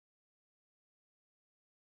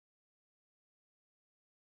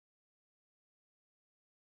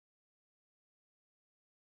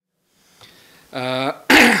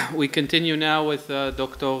We continue now with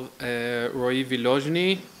Dr. Roy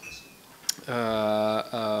Vilozny,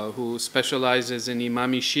 who specializes in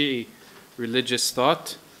Imami Shi'i religious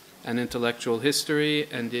thought and intellectual history,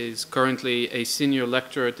 and is currently a senior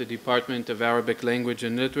lecturer at the Department of Arabic Language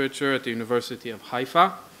and Literature at the University of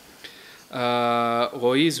Haifa.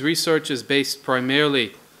 Roy's research is based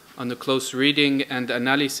primarily on the close reading and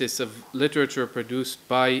analysis of literature produced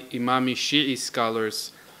by Imami Shi'i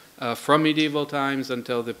scholars from medieval times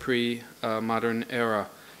until the pre-modern era.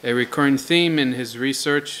 A recurring theme in his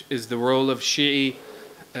research is the role of the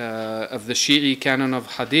Shi'i canon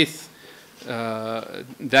of Hadith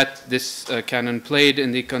that this canon played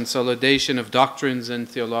in the consolidation of doctrines and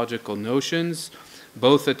theological notions,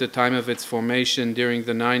 both at the time of its formation during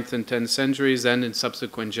the 9th and 10th centuries and in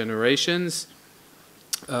subsequent generations.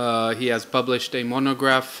 He has published a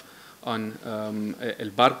monograph on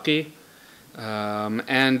al-Barqi,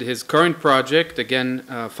 and his current project, again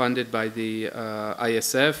funded by the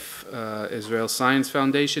ISF, Israel Science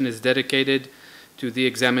Foundation, is dedicated to the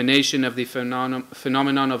examination of the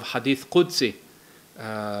phenomenon of Hadith Qudsi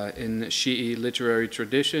in Shi'i literary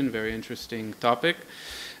tradition. Very interesting topic.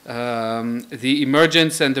 The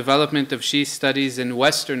emergence and development of Shi'i studies in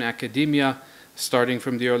Western academia, starting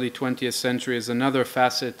from the early 20th century, is another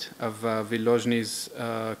facet of Vilozny's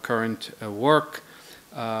current work.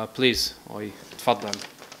 Please, Roy, tfaddal.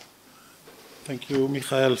 Thank you,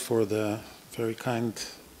 Michael, for the very kind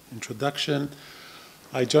introduction.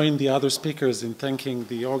 I join the other speakers in thanking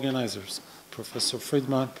the organizers, Professor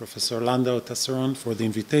Friedmann, Professor Landau Tassaron, for the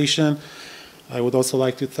invitation. I would also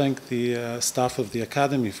like to thank the staff of the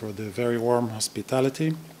Academy for the very warm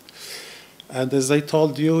hospitality. And as I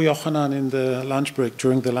told you, Yohanan, in the lunch break,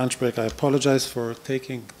 during the lunch break, I apologize for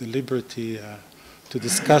taking the liberty to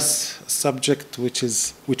discuss a subject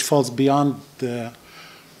which falls beyond the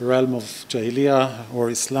realm of Jāhiliyya or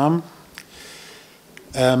Islam.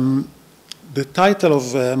 The title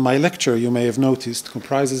of my lecture, you may have noticed,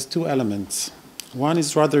 comprises two elements. One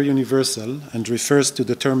is rather universal and refers to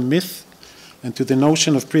the term myth and to the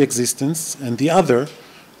notion of pre-existence, and the other,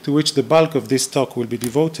 to which the bulk of this talk will be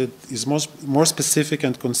devoted, is more specific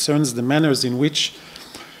and concerns the manners in which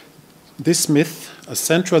this myth, a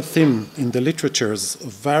central theme in the literatures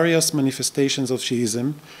of various manifestations of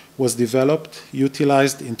Shi'ism, was developed,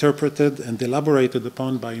 utilized, interpreted, and elaborated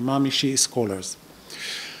upon by Imami Shi'i scholars.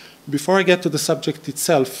 Before I get to the subject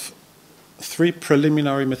itself, three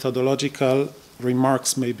preliminary methodological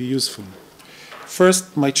remarks may be useful.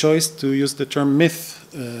 First, my choice to use the term myth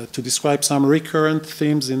to describe some recurrent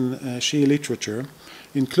themes in Shi'i literature,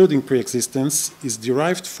 including pre-existence, is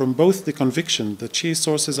derived from both the conviction that Shi'i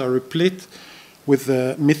sources are replete with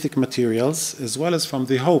mythic materials, as well as from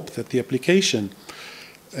the hope that the application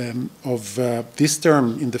of this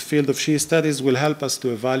term in the field of Shi'i studies will help us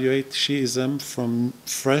to evaluate Shi'ism from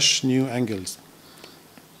fresh, new angles.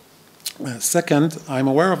 Second, I'm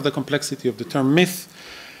aware of the complexity of the term myth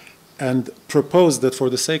and propose that for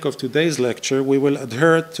the sake of today's lecture, we will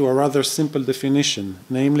adhere to a rather simple definition,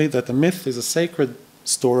 namely that a myth is a sacred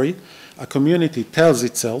story a community tells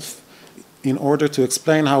itself in order to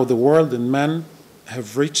explain how the world and man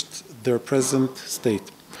have reached their present state.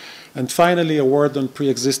 And finally, a word on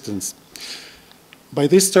pre-existence. By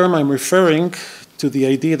this term, I'm referring to the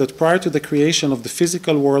idea that prior to the creation of the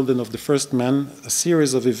physical world and of the first man, a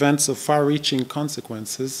series of events of far-reaching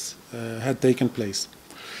consequences had taken place.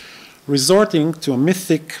 Resorting to a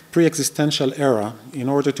mythic pre-existential era in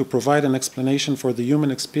order to provide an explanation for the human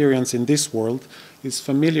experience in this world is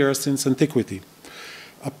familiar since antiquity.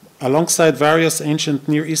 Alongside various ancient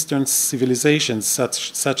Near Eastern civilizations,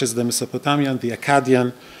 such as the Mesopotamian, the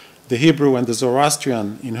Akkadian, the Hebrew, and the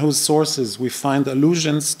Zoroastrian, in whose sources we find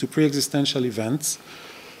allusions to pre-existential events,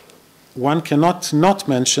 one cannot not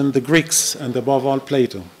mention the Greeks and above all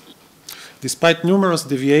Plato. Despite numerous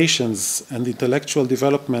deviations and intellectual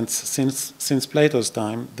developments since Plato's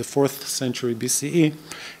time, the 4th century BCE,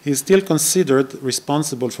 he is still considered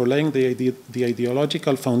responsible for laying the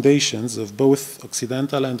ideological foundations of both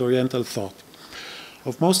Occidental and Oriental thought.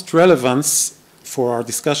 Of most relevance for our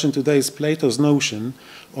discussion today is Plato's notion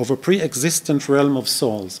of a pre-existent realm of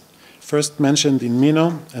souls, first mentioned in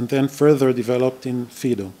Meno and then further developed in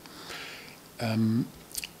Phaedo.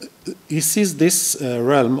 He sees this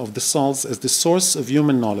realm of the souls as the source of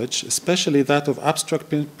human knowledge, especially that of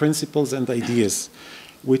abstract principles and ideas,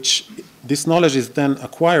 which this knowledge is then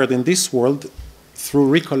acquired in this world through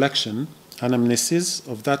recollection, anamnesis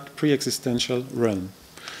of that pre-existential realm.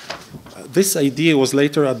 This idea was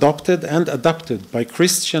later adopted and adapted by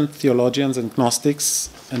Christian theologians and Gnostics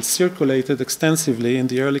and circulated extensively in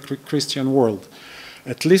the early Christian world.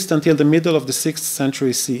 at least until the middle of the 6th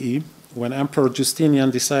century CE, when Emperor Justinian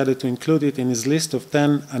decided to include it in his list of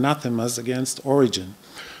 10 anathemas against Origen,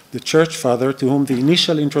 the church father to whom the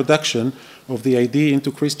initial introduction of the idea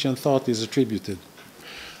into Christian thought is attributed.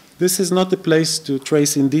 This is not the place to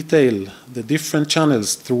trace in detail the different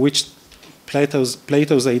channels through which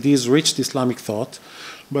Plato's ideas reached Islamic thought,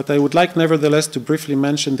 but I would like nevertheless to briefly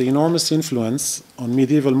mention the enormous influence on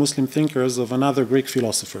medieval Muslim thinkers of another Greek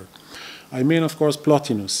philosopher. I mean, of course,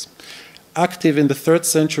 Plotinus. Active in the 3rd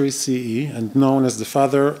century CE and known as the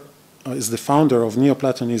founder of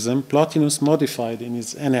Neoplatonism, Plotinus modified in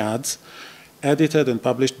his Enneads, edited and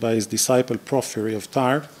published by his disciple Porphyry of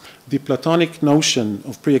Tyre, the Platonic notion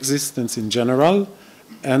of preexistence in general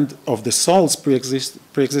and of the soul's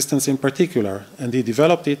preexistence in particular, and he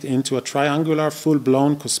developed it into a triangular,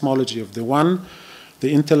 full-blown cosmology of the one,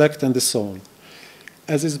 the intellect, and the soul.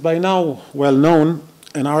 As is by now well known,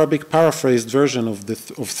 an Arabic paraphrased version of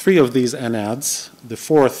 3 of these Enneads, the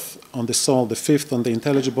 4th on the soul, the 5th on the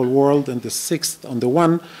intelligible world, and the 6th on the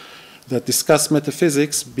one, that discuss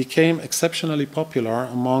metaphysics, became exceptionally popular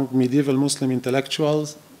among medieval Muslim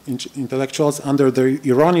intellectuals under the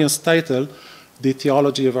erroneous title, The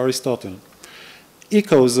Theology of Aristotle.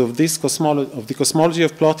 Echoes of the cosmology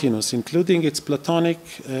of Plotinus, including its Platonic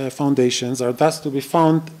foundations, are thus to be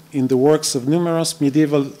found in the works of numerous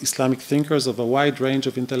medieval Islamic thinkers of a wide range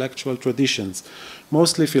of intellectual traditions,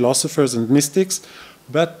 mostly philosophers and mystics,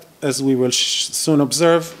 but as we will soon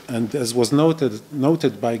observe, and as was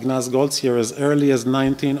noted by Ignaz Goldziher as early as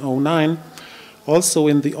 1909, also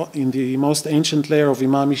in the most ancient layer of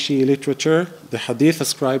Imami Shi'i literature, the hadith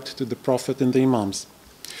ascribed to the Prophet and the Imams.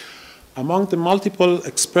 Among the multiple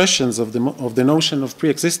expressions of the notion of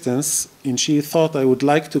preexistence in Shi'i thought, I would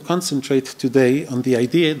like to concentrate today on the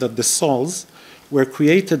idea that the souls were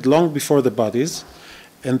created long before the bodies,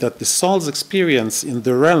 and that the soul's experience in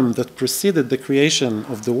the realm that preceded the creation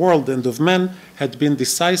of the world and of men had been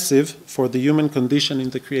decisive for the human condition in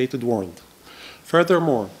the created world.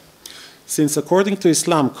 Furthermore, since according to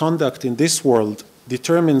Islam, conduct in this world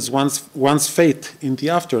determines one's fate in the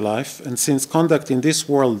afterlife, and since conduct in this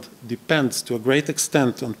world depends to a great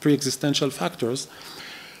extent on pre-existential factors,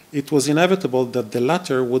 it was inevitable that the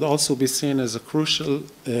latter would also be seen as crucial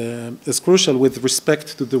with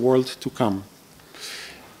respect to the world to come.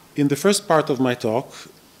 In the first part of my talk,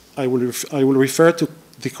 I will refer to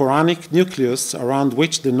the Quranic nucleus around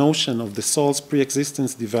which the notion of the soul's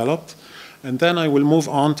pre-existence developed, and then I will move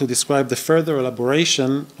on to describe the further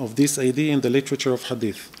elaboration of this idea in the literature of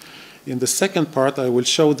Hadith. In the second part, I will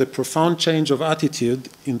show the profound change of attitude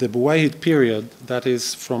in the Buwayhid period, that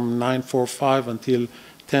is from 945 until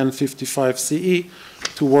 1055 CE,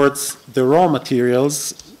 towards the raw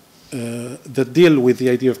materials that deal with the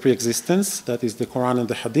idea of preexistence, that is the Quran and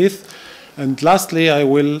the Hadith. And lastly, I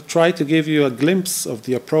will try to give you a glimpse of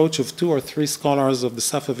the approach of 2 or 3 scholars of the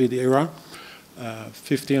Safavid era,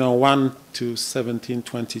 1501 to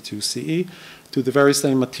 1722 CE, to the very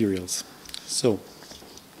same materials. So,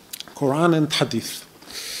 Quran and Hadith.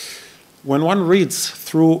 When one reads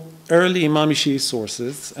through early Imami Shi'i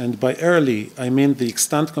sources, and by early I mean the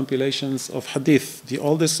extant compilations of Hadith, the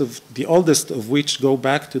oldest of which go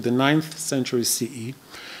back to the 9th century CE,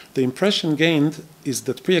 the impression gained is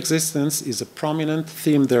that pre-existence is a prominent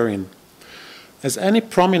theme therein. As any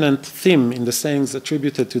prominent theme in the sayings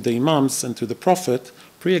attributed to the Imams and to the Prophet,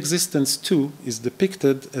 pre-existence too is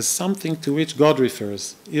depicted as something to which God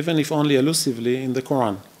refers, even if only elusively in the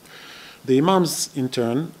Quran. The Imams, in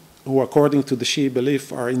turn, who according to the Shi'i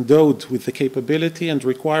belief are endowed with the capability and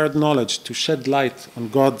required knowledge to shed light on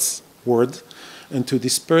God's word and to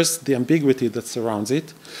disperse the ambiguity that surrounds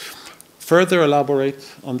it, further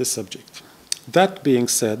elaborate on the subject. That being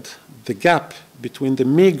said, the gap between the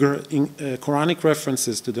meager Quranic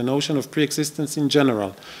references to the notion of pre-existence in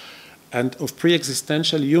general and of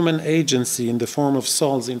pre-existential human agency in the form of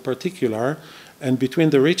souls in particular, and between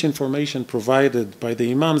the rich information provided by the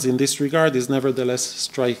Imams in this regard is nevertheless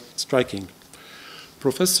striking.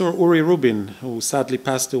 Professor Uri Rubin, who sadly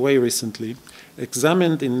passed away recently,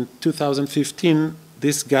 examined in 2015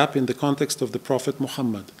 this gap in the context of the Prophet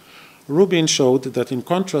Muhammad. Rubin showed that in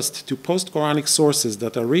contrast to post-Quranic sources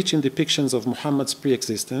that are rich in depictions of Muhammad's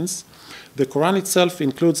pre-existence, the Quran itself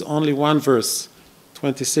includes only one verse,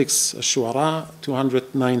 26 Ash-Shu'ara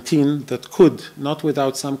 219, that could, not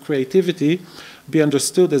without some creativity, be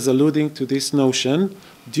understood as alluding to this notion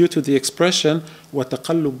due to the expression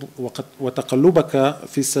وَتَقَلُّبَكَ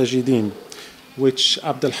فِي السَّاجِدِينَ, which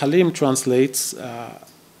Abdul Halim translates,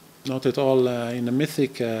 not at all in a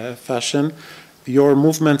mythic fashion, your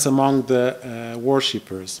movements among the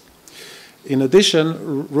worshippers. In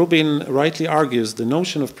addition, Rubin rightly argues the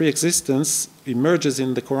notion of pre-existence emerges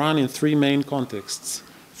in the Quran in three main contexts.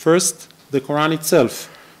 First, the Quran itself,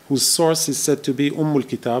 whose source is said to be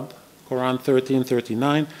Kitab, Quran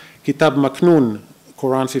 13:39, Kitab Maknun,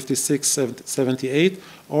 Quran 56:78,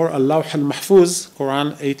 or Al-Lawh al-Mahfuz,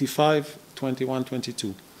 Quran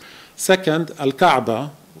 85:21-22. Second,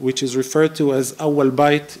 Al-Kaaba, which is referred to as Awwal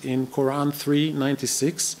Bayt in Quran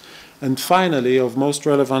 3:96. And finally, of most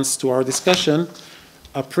relevance to our discussion,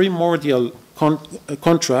 a primordial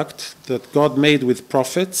contract that God made with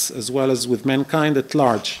prophets as well as with mankind at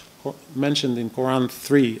large, mentioned in Quran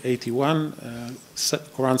 3:81,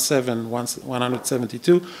 Quran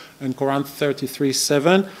 7:172, and Quran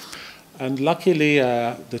 33:7. And luckily,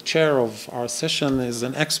 the chair of our session is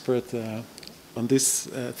an expert on this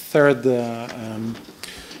third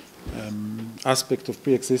aspect of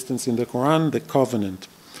pre-existence in the Quran, the covenant.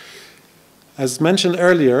 As mentioned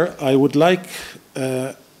earlier, I would like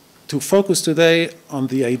to focus today on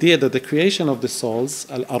the idea that the creation of the souls,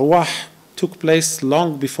 al-arwah, took place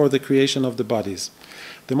long before the creation of the bodies.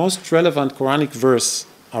 The most relevant Quranic verse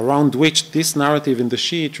around which this narrative in the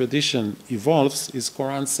Shi'i tradition evolves is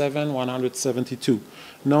Quran 7:172,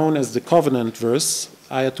 known as the covenant verse,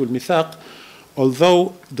 Ayatul Mithaq,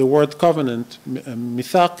 although the word covenant,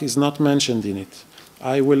 Mithaq, is not mentioned in it.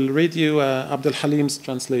 I will read you Abdul Halim's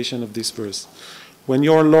translation of this verse. When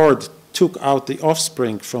your Lord took out the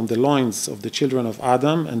offspring from the loins of the children of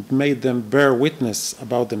Adam and made them bear witness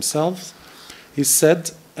about themselves, he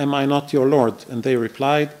said, "Am I not your Lord?" And they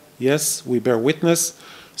replied, "Yes, we bear witness.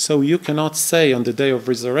 So you cannot say on the day of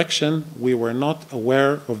resurrection, we were not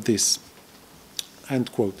aware of this."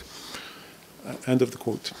 End quote. End of the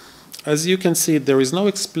quote. As you can see, there is no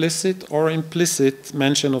explicit or implicit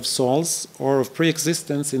mention of souls or of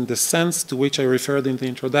pre-existence in the sense to which I referred in the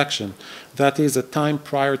introduction. That is, a time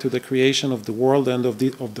prior to the creation of the world and of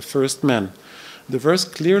the first man. The verse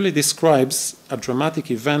clearly describes a dramatic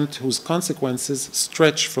event whose consequences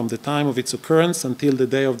stretch from the time of its occurrence until the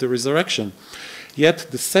day of the resurrection. Yet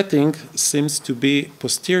the setting seems to be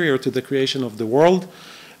posterior to the creation of the world,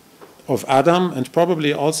 of Adam, and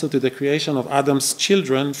probably also to the creation of Adam's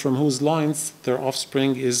children, from whose loins their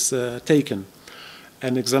offspring is taken.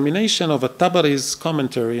 An examination of at-Tabari's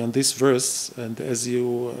commentary on this verse, and as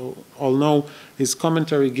you all know, his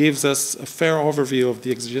commentary gives us a fair overview of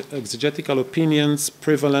the exegetical opinions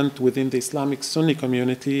prevalent within the Islamic Sunni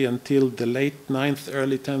community until the late 9th,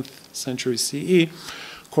 early 10th century CE,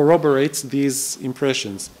 corroborates these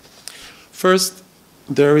impressions. First,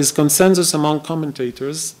 there is consensus among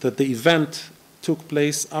commentators that the event took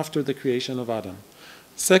place after the creation of Adam.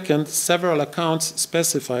 Second, several accounts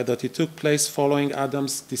specify that it took place following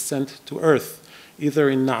Adam's descent to earth, either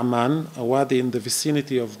in Na'man, a wadi in the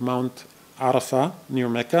vicinity of Mount Arafah near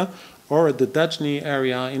Mecca, or at the Dajni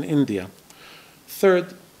area in India.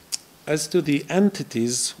 Third, as to the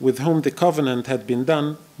entities with whom the covenant had been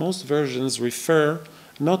done, most versions refer,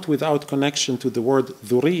 not without connection to the word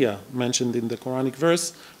dhurriya mentioned in the Quranic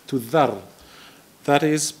verse, to dhar, that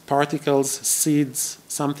is, particles, seeds,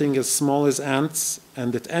 something as small as ants,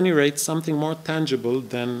 and at any rate something more tangible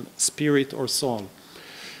than spirit or soul.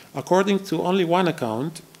 According to only one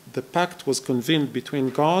account, the pact was convened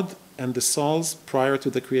between God and the souls prior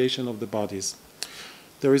to the creation of the bodies.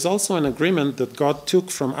 There is also an agreement that God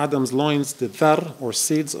took from Adam's loins the dhar, or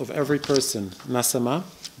seeds of every person, nasama,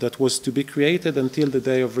 that was to be created until the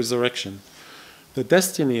day of resurrection. The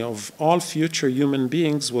destiny of all future human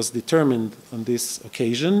beings was determined on this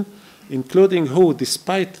occasion, including who,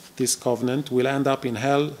 despite this covenant, will end up in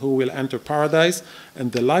hell, who will enter paradise,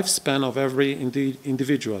 and the lifespan of every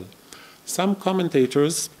individual. Some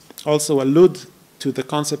commentators also allude to the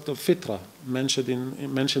concept of fitra, mentioned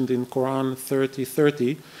in Quran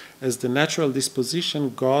 30:30, as the natural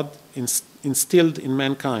disposition God instilled in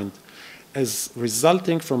mankind, as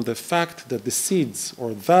resulting from the fact that the seeds,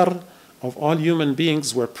 or dhar, of all human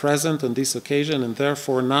beings were present on this occasion, and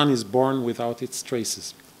therefore none is born without its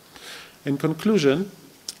traces. In conclusion,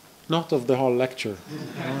 not of the whole lecture,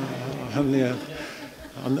 only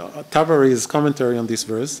on Tabari's commentary on this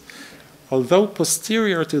verse, although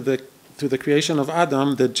posterior to the creation of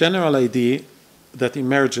Adam, the general idea that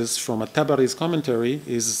emerges from Tabari's commentary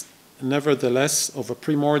is nevertheless of a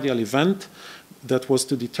primordial event that was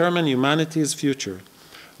to determine humanity's future.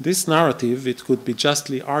 This narrative, it could be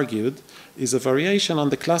justly argued, is a variation on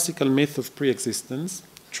the classical myth of pre-existence,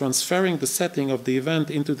 transferring the setting of the event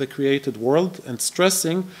into the created world and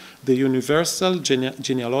stressing the universal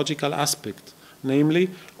genealogical aspect, namely,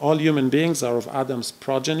 all human beings are of Adam's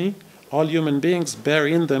progeny, all human beings bear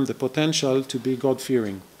in them the potential to be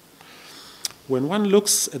God-fearing. When one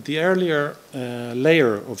looks at the earlier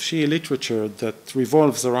layer of Shi'i literature that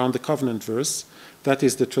revolves around the covenant verse, that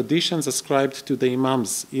is, the traditions ascribed to the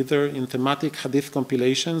Imams, either in thematic hadith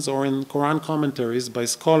compilations or in Quran commentaries by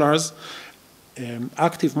scholars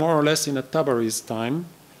active more or less in at-Tabari's time,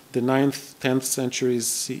 the 9th, 10th centuries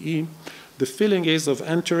CE, the feeling is of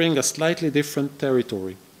entering a slightly different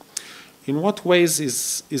territory. In what ways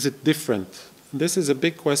is it different? This is a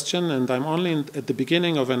big question, and I'm only at the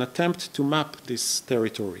beginning of an attempt to map this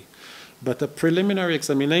territory. But a preliminary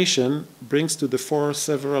examination brings to the fore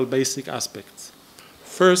several basic aspects.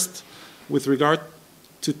 First, with regard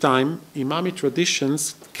to time, Imami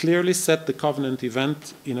traditions clearly set the covenant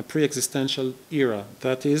event in a pre-existential era,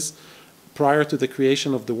 that is, prior to the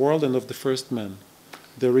creation of the world and of the first man.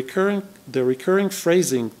 The recurring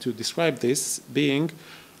phrasing to describe this being,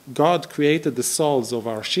 God created the souls of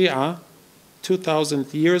our Shia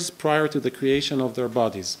 2,000 years prior to the creation of their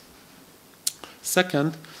bodies.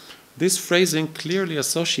 Second, this phrasing clearly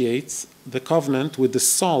associates the covenant with the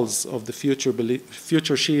souls of the future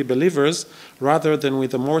Shi'i believers rather than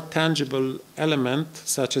with a more tangible element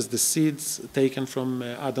such as the seeds taken from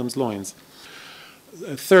Adam's loins.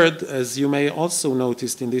 Third, as you may also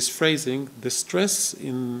notice in this phrasing, the stress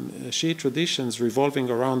in Shi'i traditions revolving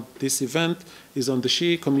around this event is on the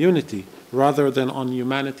Shi'i community rather than on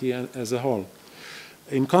humanity as a whole.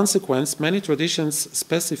 In consequence, many traditions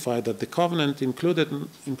specify that the covenant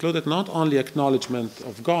included not only acknowledgement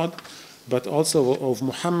of God, but also of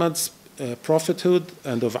Muhammad's prophethood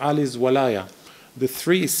and of Ali's walaya, the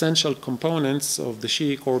three essential components of the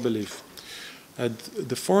Shi'i core belief. And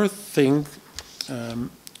the fourth thing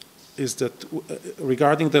is that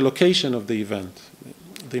regarding the location of the event,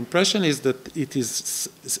 the impression is that it is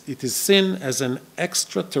seen as an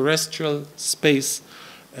extraterrestrial space,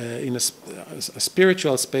 in a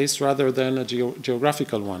spiritual space rather than a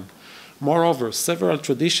geographical one. Moreover, several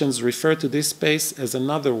traditions refer to this space as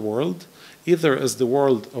another world, either as the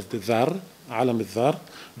world of the Dhar, Alam al-Dhar,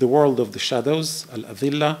 the world of the shadows,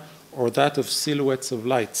 Al-Adhilla, or that of silhouettes of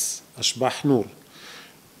lights, Ashbah Nur.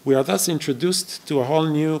 We are thus introduced to a whole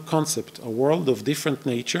new concept, a world of different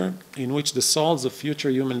nature in which the souls of future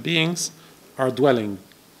human beings are dwelling.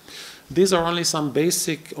 These are only some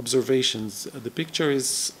basic observations. The picture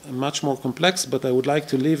is much more complex, but I would like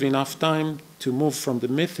to leave enough time to move from the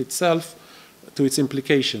myth itself to its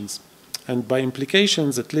implications. And by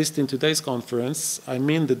implications, at least in today's conference, I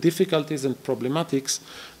mean the difficulties and problematics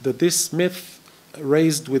that this myth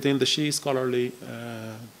raised within the Shi'i scholarly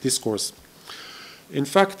discourse. In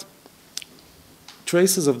fact,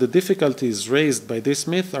 traces of the difficulties raised by this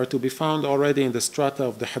myth are to be found already in the strata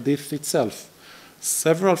of the Hadith itself.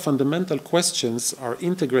 Several fundamental questions are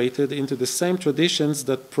integrated into the same traditions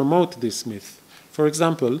that promote this myth. For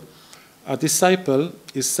example, a disciple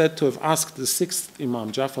is said to have asked the sixth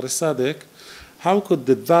Imam, Ja'far al-Sadiq, how could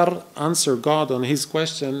the Dhar answer God on his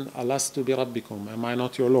question, Alastu bi Rabbikum, am I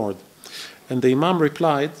not your Lord? And the Imam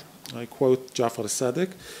replied, I quote Ja'far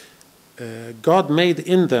al-Sadiq, God made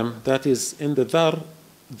in them, that is, in the Dhar,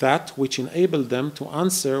 that which enabled them to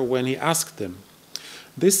answer when he asked them.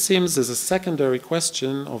 This seems as a secondary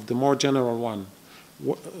question of the more general one.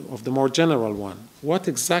 What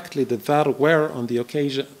exactly the Dhar were on the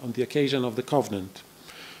occasion of the covenant?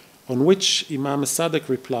 On which Imam Sadiq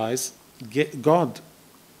replies, God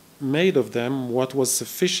made of them what was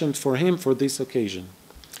sufficient for him for this occasion.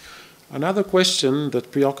 Another question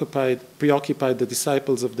that preoccupied the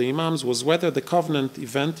disciples of the Imams was whether the covenant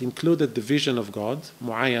event included the vision of God,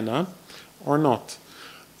 mu'ayana, or not.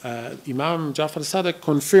 Imam Ja'far al-Sadiq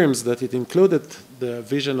confirms that it included the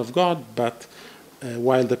vision of God, but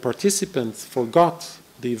while the participants forgot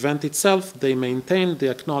the event itself, they maintained the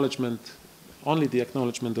acknowledgement, only the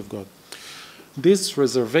acknowledgement of God. These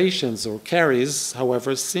reservations or carries,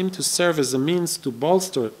 however, seem to serve as a means to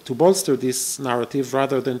bolster this narrative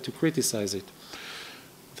rather than to criticize it.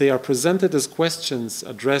 They are presented as questions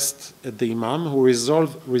addressed at the Imam, who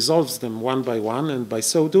resolves them one by one, and by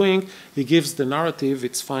so doing, he gives the narrative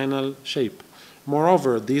its final shape.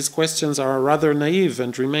 Moreover, these questions are rather naive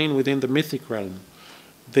and remain within the mythic realm.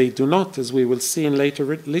 They do not, as we will see in later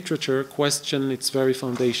literature, question its very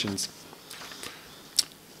foundations.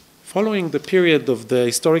 Following the period of the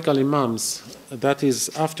historical Imams, that is,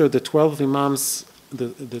 after the 12th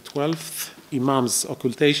Imam's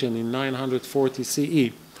occultation in 940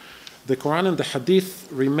 CE, the Quran and the Hadith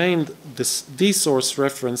remained the source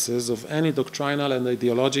references of any doctrinal and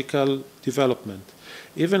ideological development.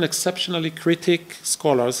 Even exceptionally critic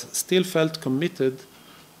scholars still felt committed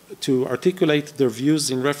to articulate their views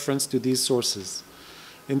in reference to these sources.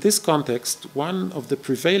 In this context, one of the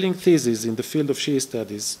prevailing theses in the field of Shi'i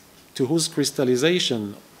studies to whose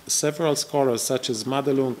crystallization several scholars such as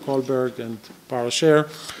Madelung, Kohlberg, and Parasher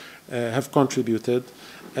have contributed,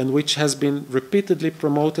 and which has been repeatedly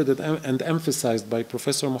promoted and emphasized by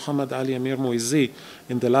Professor Muhammad Ali Amir Muizzi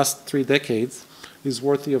in the last 3 decades, is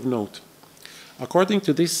worthy of note. According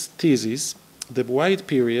to this thesis, the Buwaid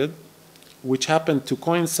period, which happened to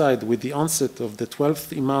coincide with the onset of the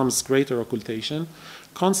 12th Imam's greater occultation,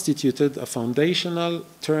 constituted a foundational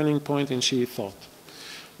turning point in Shi'i thought.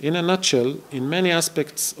 In a nutshell, in many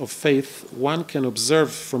aspects of faith, one can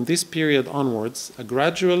observe from this period onwards a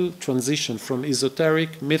gradual transition from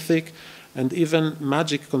esoteric, mythic, and even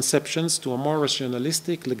magic conceptions to a more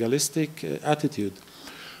rationalistic, legalistic attitude.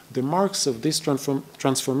 The marks of this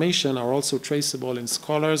transformation are also traceable in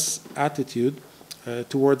scholars' attitude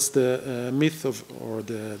towards the myth of, or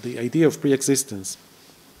the idea of pre-existence.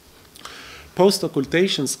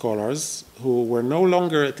 Post-occultation scholars, who were no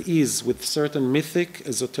longer at ease with certain mythic,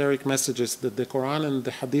 esoteric messages that the Quran and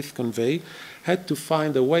the Hadith convey, had to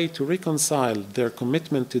find a way to reconcile their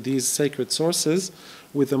commitment to these sacred sources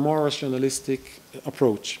with a more rationalistic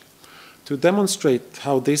approach. To demonstrate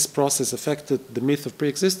how this process affected the myth of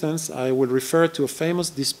pre-existence, I will refer to a famous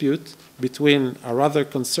dispute between a rather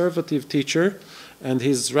conservative teacher and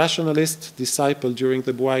his rationalist disciple during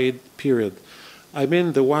the Buwaid period. I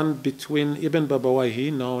mean the one between Ibn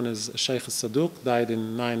Babawayhi, known as Shaykh al-Saduq, died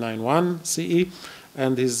in 991 CE,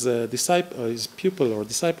 and his pupil or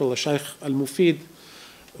disciple, Shaykh al-Mufid,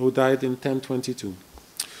 who died in 1022.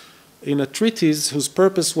 In a treatise whose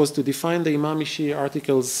purpose was to define the Imami Shi'i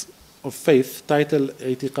articles of faith, titled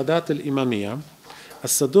I'tiqadat al-Imamiyya,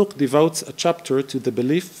 al-Saduq devotes a chapter to the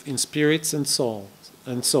belief in spirits and souls,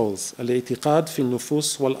 al-i'tiqad fi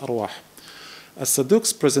al-nufus wal-arwah.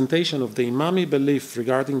 As-Saduq's presentation of the Imami belief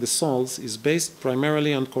regarding the souls is based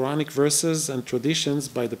primarily on Quranic verses and traditions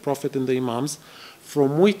by the Prophet and the Imams,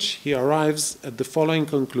 from which he arrives at the following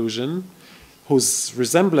conclusion, whose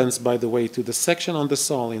resemblance, by the way, to the section on the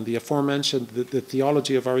soul in the aforementioned the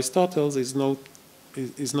Theology of Aristotle is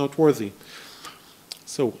noteworthy.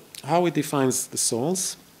 So, how he defines the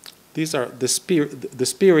souls? These are the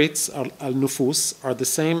spirits, al-nufus, are the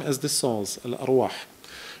same as the souls, al-arwah.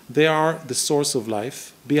 They are the source of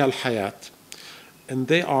life, bi al-hayat, and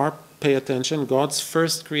they are, pay attention, God's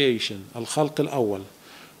first creation, al-khalq al-awwal,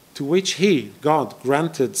 to which he, God,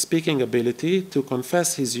 granted speaking ability to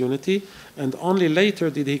confess his unity, and only later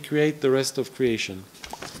did he create the rest of creation.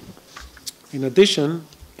 In addition,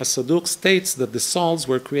 as-Saduq states that the souls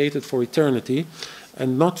were created for eternity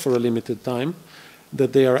and not for a limited time,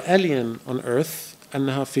 that they are alien on earth,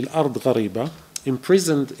 أنها في الأرض غريبة,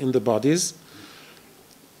 imprisoned in the bodies.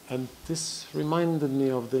 And this reminded me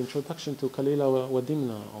of the introduction to Kalila wa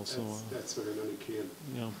Dimna also. That's very Manichaean.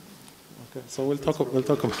 Yeah. Okay. So we'll talk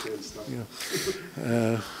about.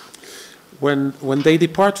 Yeah. When they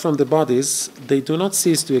depart from the bodies, they do not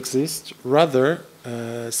cease to exist. Rather,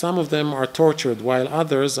 some of them are tortured, while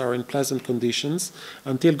others are in pleasant conditions,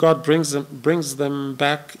 until God brings them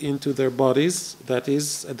back into their bodies. That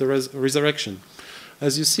is, at the resurrection.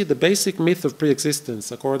 As you see, the basic myth of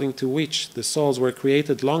pre-existence, according to which the souls were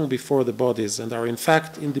created long before the bodies and are in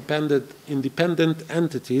fact independent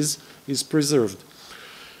entities, is preserved.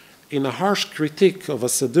 In a harsh critique of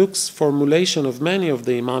as-Saduq's formulation of many of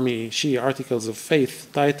the Imami Shi'i articles of faith,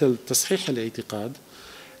 titled Tasḥīḥ al-I'tiqād,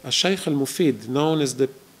 Shaykh al-Mufid, known as the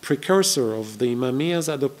precursor of the Imamiyya's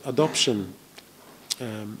adoption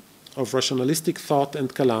of rationalistic thought and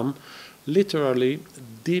kalam, literally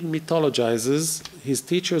demythologizes his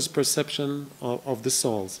teacher's perception of the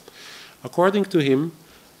souls. According to him,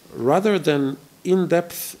 rather than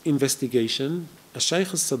in-depth investigation, Shaykh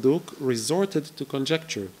al-Saduq resorted to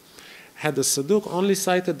conjecture. Had as-Saduq only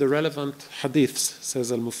cited the relevant hadiths,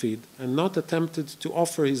 says al-Mufid, and not attempted to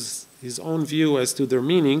offer his own view as to their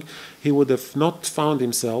meaning, he would have not found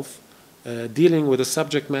himself dealing with a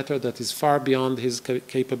subject matter that is far beyond his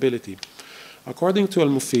capability. According to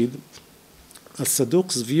al-Mufid,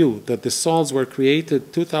 as-Saduq's view that the souls were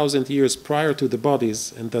created 2,000 years prior to the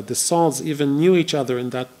bodies and that the souls even knew each other in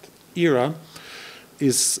that era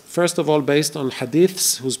is first of all based on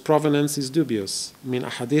hadiths whose provenance is dubious, min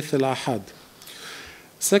ahadith al-ahad.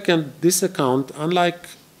 Second, this account, unlike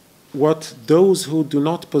what those who do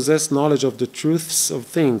not possess knowledge of the truths of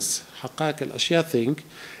things, haqaq al-ashya, think,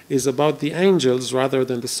 is about the angels rather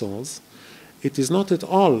than the souls. It is not at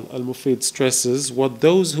all, al-Mufid stresses, what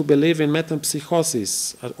those who believe in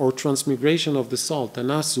metempsychosis or transmigration of the soul,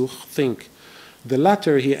 tanasukh, think. The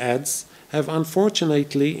latter, he adds, have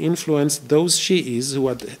unfortunately influenced those Shi'is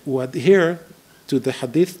who adhere to the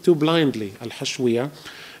hadith too blindly, al-Hashwiyya,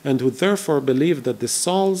 and who therefore believe that the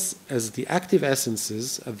souls as the active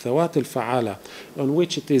essences, al-dhawat al-fa'ala, on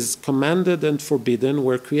which it is commanded and forbidden,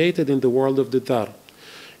 were created in the world of the dar.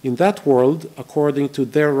 In that world, according to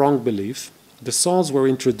their wrong belief, the souls were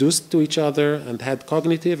introduced to each other and had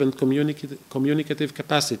cognitive and communicative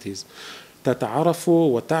capacities.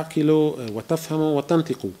 تَتَعَرَفُوا وَتَعْقِلُوا وَتَفْهَمُوا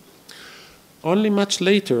وَتَنْتِقُوا. Only much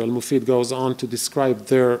later, Al-Mufid goes on to describe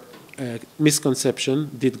their misconception.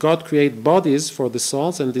 Did God create bodies for the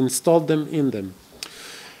souls and installed them in them?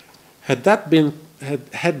 Had that been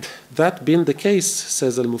the case,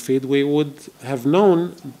 says Al-Mufid, we would have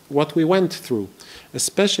known what we went through,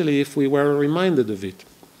 especially if we were reminded of it.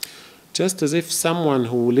 Just as if someone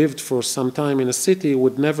who lived for some time in a city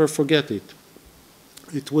would never forget it.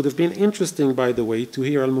 It would have been interesting, by the way, to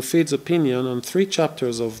hear Al-Mufid's opinion on 3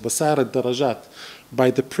 chapters of Basar al-Darajat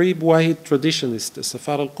by the pre-Buwahid traditionist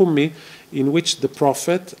Safar al-Qummi, in which the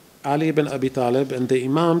Prophet, Ali ibn Abi Talib, and the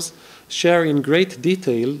Imams share in great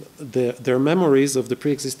detail their memories of the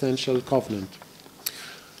pre-existential covenant.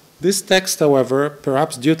 This text, however,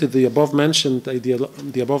 perhaps due to the above-mentioned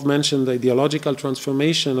ideological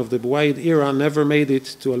transformation of the Buwahid era, never made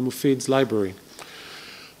it to Al-Mufid's library.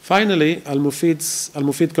 Finally,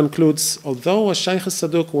 Al-Mufid concludes, although Shaykh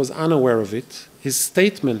al-Saduq was unaware of it, his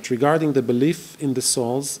statement regarding the belief in the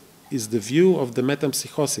souls is the view of the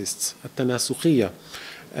metempsychosists, at-Tanasukhiyya,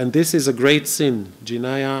 and this is a great sin,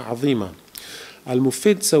 jinaya azima.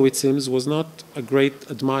 Al-Mufid, so it seems, was not a great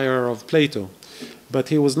admirer of Plato, but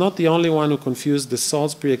he was not the only one who confused the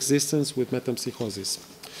soul's pre-existence with metempsychosis.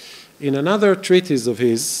 In another treatise of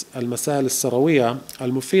his, Al-Masail al-Sarawiyya,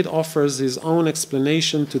 Al-Mufid offers his own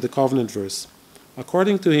explanation to the covenant verse.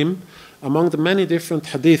 According to him, among the many different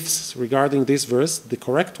hadiths regarding this verse, the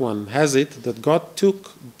correct one has it that God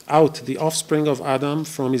took out the offspring of Adam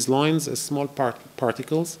from his loins as small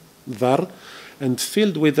particles, dhar, and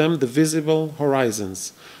filled with them the visible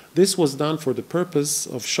horizons. This was done for the purpose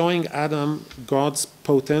of showing Adam God's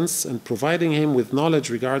potence and providing him with knowledge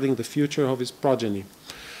regarding the future of his progeny.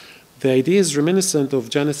 The idea is reminiscent of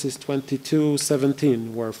Genesis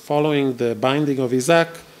 22:17, where following the binding of Yitzhak,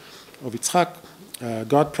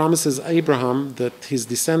 God promises Abraham that his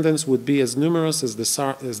descendants would be as numerous as the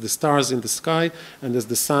stars in the sky and as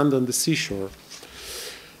the sand on the seashore.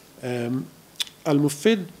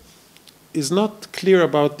 Al-Mufid is not clear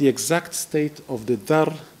about the exact state of the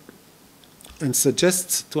dar and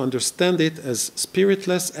suggests to understand it as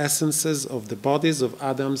spiritless essences of the bodies of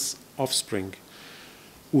Adam's offspring.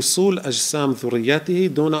 Usul ajsam dhurriyatihi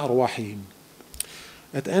duna arwahihim.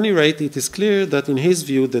 At any rate, it is clear that in his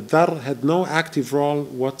view the dar had no active role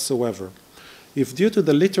whatsoever. If due to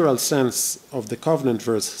the literal sense of the covenant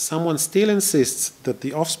verse, someone still insists that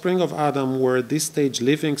the offspring of Adam were at this stage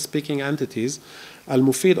living, speaking entities,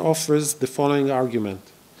 Al-Mufid offers the following argument.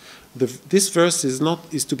 This verse is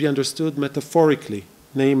to be understood metaphorically,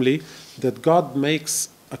 namely that God makes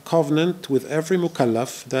a covenant with every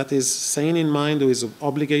mukallaf, that is, sane in mind, who is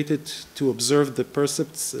obligated to observe the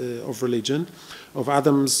precepts of religion, of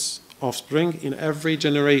Adam's offspring in every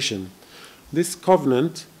generation. This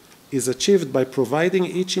covenant is achieved by providing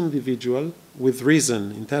each individual with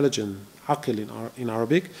reason, intelligence, aql in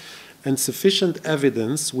Arabic, and sufficient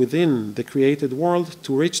evidence within the created world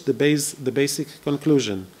to reach the basic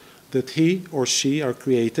conclusion that he or she are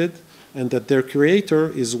created and that their creator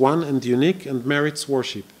is one and unique and merits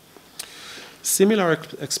worship. Similar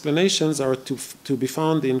explanations are to be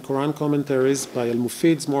found in Quran commentaries by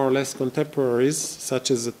Al-Mufid's more or less contemporaries,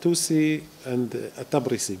 such as At-Tusi and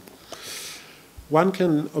At-Tabrisi. One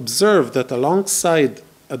can observe that alongside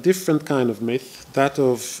a different kind of myth, that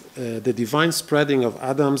of the divine spreading of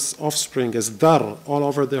Adam's offspring as dar all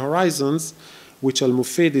over the horizons, which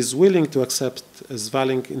Al-Mufid is willing to accept as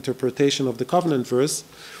valid interpretation of the covenant verse,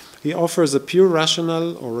 he offers a pure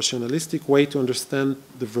rational or rationalistic way to understand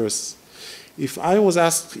the verse. If I was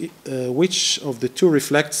asked which of the two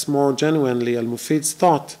reflects more genuinely Al-Mufid's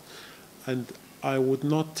thought, and I would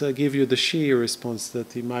not give you the Shi'i response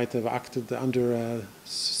that he might have acted under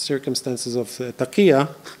circumstances of taqiyya,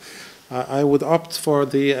 I would opt for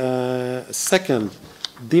the second,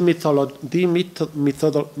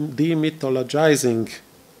 demythologizing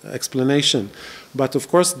explanation. But of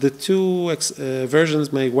course, the two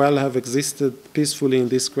versions may well have existed peacefully in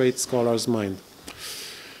this great scholar's mind.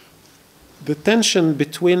 The tension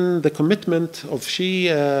between the commitment of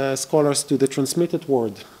Shi'i scholars to the transmitted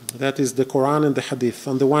word, that is the Quran and the Hadith,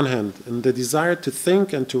 on the one hand, and the desire to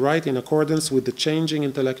think and to write in accordance with the changing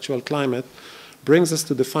intellectual climate, brings us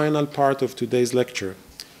to the final part of today's lecture.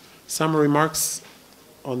 Some remarks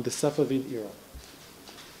on the Safavid era.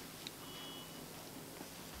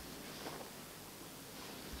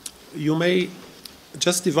 You may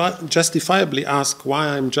justifiably ask why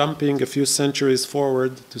I'm jumping a few centuries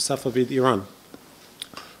forward to Safavid Iran.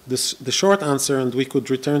 The short answer, and we could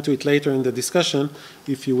return to it later in the discussion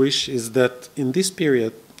if you wish, is that in this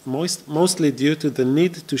period, mostly due to the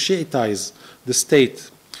need to Shi'itize the state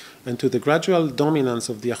and to the gradual dominance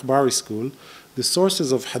of the Akhbari school, the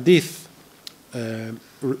sources of hadith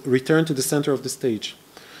return to the center of the stage.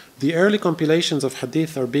 The early compilations of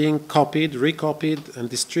hadith are being copied, recopied, and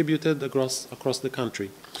distributed across the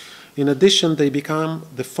country. In addition, they become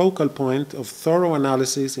the focal point of thorough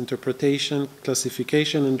analysis, interpretation,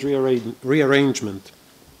 classification, and rearrangement.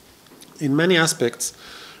 In many aspects,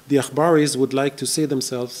 the Akhbaris would like to see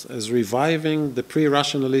themselves as reviving the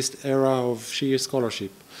pre-rationalist era of Shi'i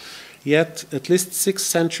scholarship. Yet, at least 6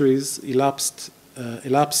 centuries elapsed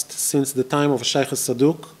since the time of Shaykh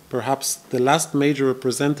al-Saduq, perhaps the last major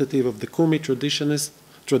representative of the Qumi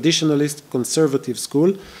traditionalist conservative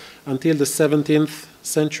school, until the 17th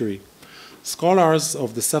century. Scholars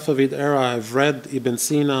of the Safavid era have read Ibn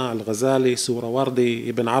Sina, Al-Ghazali, Suhrawardi,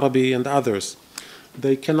 Ibn Arabi, and others.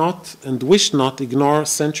 They cannot and wish not ignore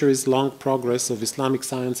centuries-long progress of Islamic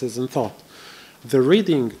sciences and thought. Their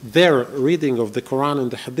reading of the Quran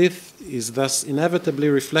and the Hadith is thus inevitably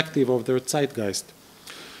reflective of their zeitgeist.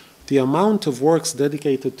 The amount of works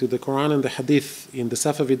dedicated to the Quran and the Hadith in the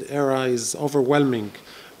Safavid era is overwhelming,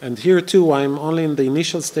 and here too I'm only in the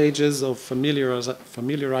initial stages of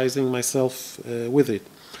familiarizing myself with it.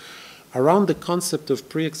 Around the concept of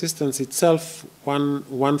pre-existence itself,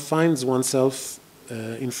 one finds oneself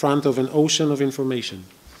in front of an ocean of information.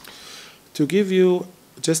 To give you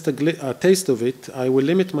just a taste of it, I will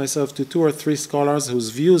limit myself to 2 or 3 scholars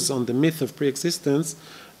whose views on the myth of pre-existence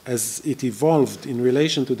as it evolved in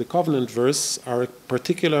relation to the covenant verse are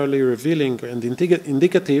particularly revealing and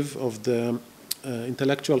indicative of the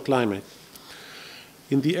intellectual climate.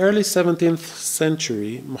 In the early 17th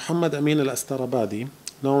century, Muhammad Amin al-Astarabadi,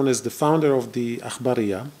 known as the founder of the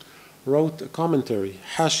Akhbariyya, wrote a commentary,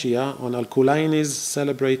 Hashia, on al-Kulayni's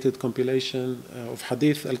celebrated compilation of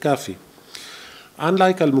Hadith al-Kafi.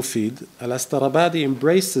 Unlike al-Mufid, al-Astarabadi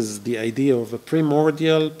embraces the idea of a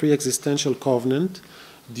primordial, pre-existential covenant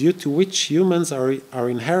due to which humans are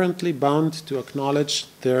inherently bound to acknowledge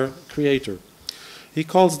their creator. He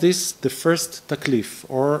calls this the first taklif,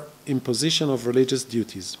 or imposition of religious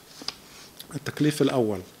duties, taklif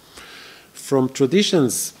al-awwal. From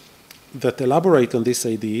traditions that elaborate on this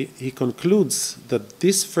idea, he concludes that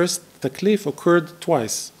this first taklif occurred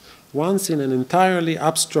twice, once in an entirely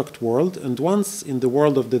abstract world and once in the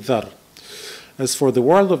world of the dhar. As for the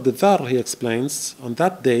world of the dhar, he explains, on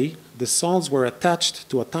that day, the souls were attached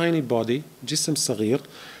to a tiny body, jism saghir,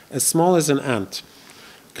 as small as an ant.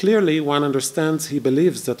 Clearly, one understands he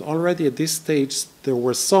believes that already at this stage there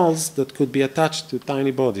were souls that could be attached to tiny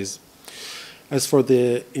bodies. As for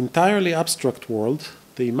the entirely abstract world,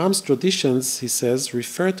 the Imam's traditions, he says,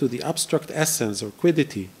 refer to the abstract essence or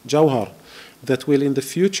quiddity, jawhar, that will in the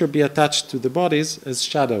future be attached to the bodies as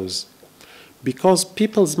shadows. Because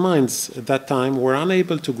people's minds at that time were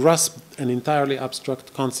unable to grasp an entirely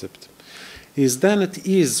abstract concept. He is then at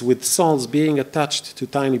ease with souls being attached to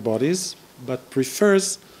tiny bodies, but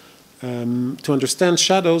prefers to understand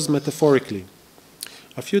shadows metaphorically.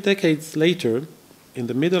 A few decades later, in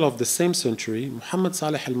the middle of the same century, Muhammad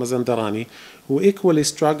Salih al-Mazandarani, who equally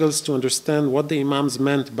struggles to understand what the Imams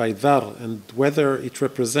meant by dhar and whether it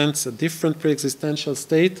represents a different pre-existential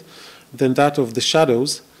state than that of the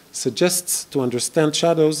shadows, suggests to understand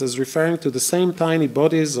shadows as referring to the same tiny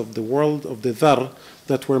bodies of the world of the dhar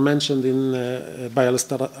that were mentioned by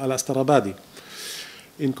al-Astarabadi.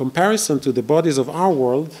 In comparison to the bodies of our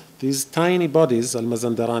world, these tiny bodies,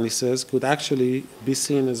 al-Mazandarani says, could actually be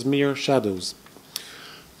seen as mere shadows.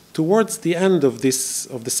 Towards the end of the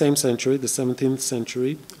same century, the 17th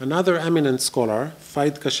century, another eminent scholar,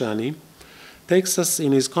 Faid Kashani, takes us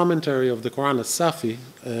in his commentary of the Quran as-Safi,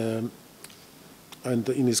 and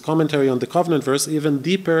in his commentary on the covenant verse, even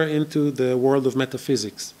deeper into the world of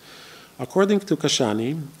metaphysics. According to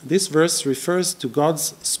Kashani, this verse refers to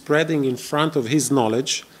God's spreading in front of his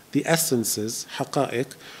knowledge the essences,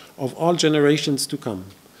 haqa'iq, of all generations to come.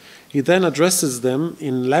 He then addresses them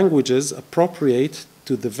in languages appropriate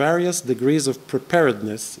to the various degrees of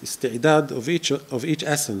preparedness, isti'dad, of each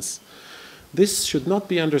essence. This should not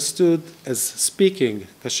be understood as speaking,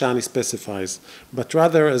 Kashani specifies, but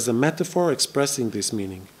rather as a metaphor expressing this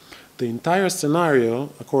meaning. The entire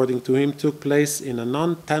scenario, according to him, took place in a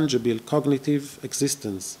non-tangible cognitive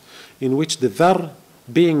existence, in which the dhar,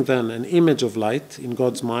 being then an image of light in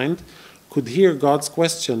God's mind, could hear God's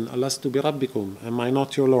question, Alastu bi rabbikum, am I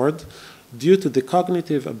not your Lord, due to the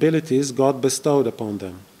cognitive abilities God bestowed upon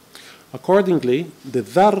them. Accordingly, the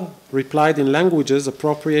Dhar replied in languages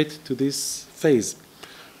appropriate to this phase.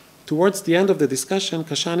 Towards the end of the discussion,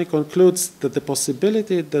 Kashani concludes that the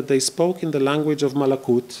possibility that they spoke in the language of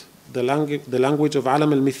Malakut, the language of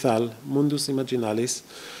Alam al-Mithal, Mundus Imaginalis,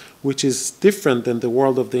 which is different than the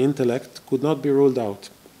world of the intellect, could not be ruled out.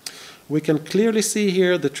 We can clearly see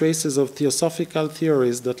here the traces of theosophical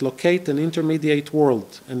theories that locate an intermediate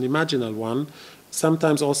world, an imaginal one,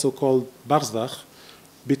 sometimes also called Barzakh,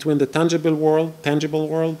 between the tangible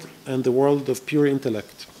world and the world of pure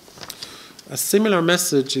intellect. A similar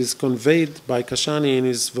message is conveyed by Kashani in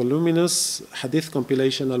his voluminous hadith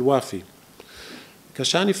compilation Al-Wafi.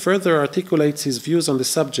 Kashani further articulates his views on the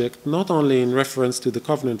subject not only in reference to the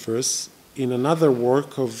covenant verse, in another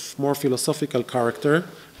work of more philosophical character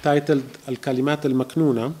titled Al-Kalimat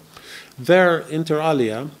al-Maknuna. There, inter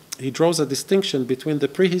alia, he draws a distinction between the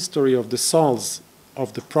prehistory of the souls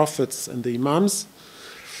of the prophets and the imams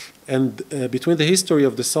and between the history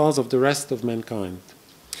of the souls of the rest of mankind.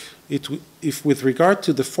 If with regard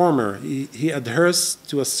to the former, he adheres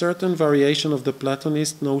to a certain variation of the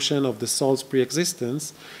Platonist notion of the soul's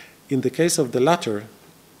pre-existence, in the case of the latter,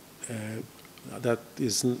 that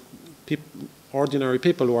is ordinary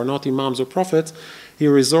people who are not imams or prophets, he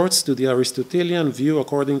resorts to the Aristotelian view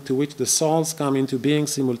according to which the souls come into being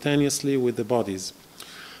simultaneously with the bodies.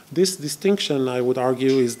 This distinction, I would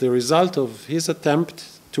argue, is the result of his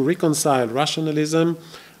attempt to reconcile rationalism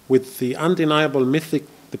with the undeniable mythic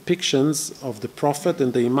depictions of the Prophet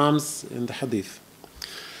and the Imams in the Hadith.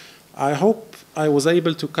 I hope I was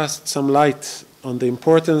able to cast some light on the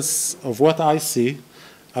importance of what I see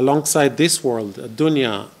alongside this world,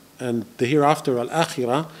 dunya, and the hereafter,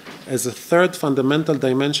 al-akhirah, as a third fundamental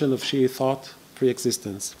dimension of Shi'i thought,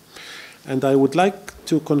 pre-existence. And I would like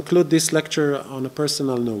to conclude this lecture on a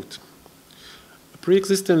personal note.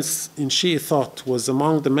 Pre-existence in Shi'i thought was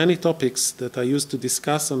among the many topics that I used to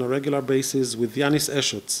discuss on a regular basis with Yanis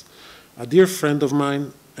Eshotz, a dear friend of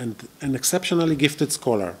mine and an exceptionally gifted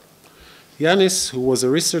scholar. Yanis, who was a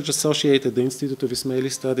research associate at the Institute of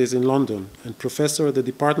Ismaili Studies in London and professor at the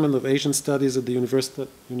Department of Asian Studies at the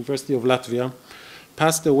University of Latvia,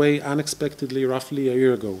 passed away unexpectedly roughly a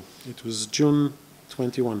year ago. It was June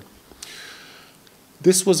 21.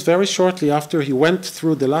 This was very shortly after he went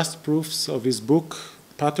through the last proofs of his book,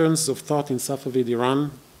 Patterns of Thought in Safavid Iran,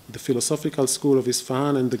 the Philosophical School of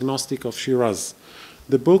Isfahan and the Gnostic of Shiraz.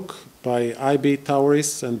 The book, by I.B.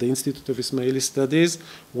 Tauris and the Institute of Ismaili Studies,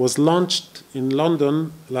 was launched in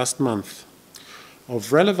London last month.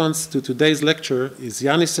 Of relevance to today's lecture is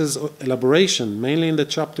Yanis's elaboration, mainly in the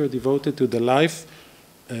chapter devoted to the life,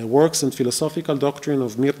 works, and philosophical doctrine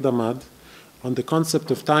of Mir Damad, on the concept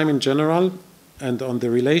of time in general, and on the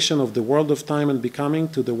relation of the world of time and becoming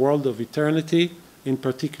to the world of eternity in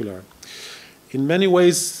particular. In many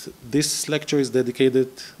ways, this lecture is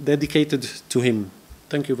dedicated to him.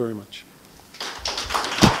 Thank you very much.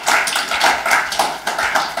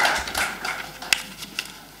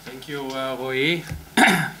 Thank you, Roy.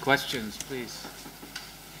 Questions, please.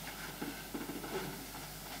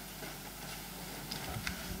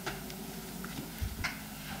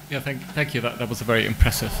 Yeah, thank you. That was a very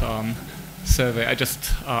impressive survey. I just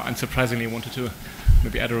unsurprisingly wanted to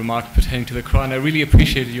maybe add a remark pertaining to the Quran. I really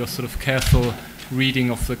appreciated your sort of careful reading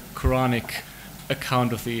of the Quranic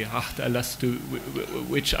account of the Ahd al-Lastu,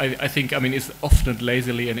 which I think, I mean, is often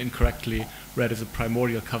lazily and incorrectly read as a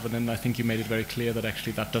primordial covenant. I think you made it very clear that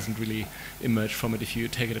actually that doesn't really emerge from it if you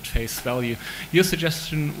take it at face value. Your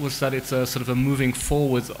suggestion was that it's a sort of a moving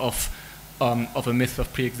forward of a myth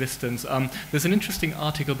of pre-existence. There's an interesting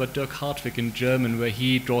article by Dirk Hartwig in German where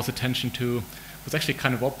he draws attention to, it was actually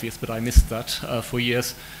kind of obvious, but I missed that for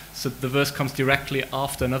years. So the verse comes directly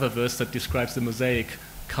after another verse that describes the Mosaic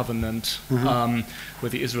covenant, where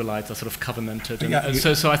the Israelites are sort of covenanted. And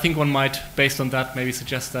so I think one might, based on that, maybe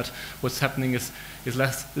suggest that what's happening is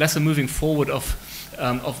less a moving forward of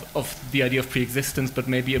the idea of pre-existence, but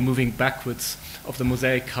maybe a moving backwards of the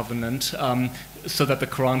Mosaic covenant, so that the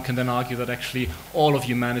Quran can then argue that actually all of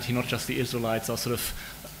humanity, not just the Israelites, are sort of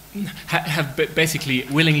have basically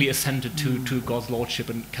willingly assented to God's lordship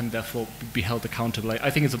and can therefore be held accountable. I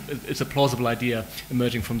think it's a plausible idea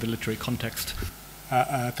emerging from the literary context.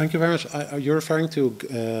 Thank you very much. You're referring to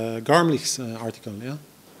Garmlich's article, yeah?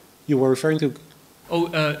 You were referring to... Oh,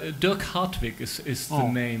 Dirk Hartwig is the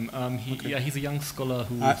name. Okay. Yeah, he's a young scholar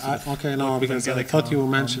who... okay, no, because I thought you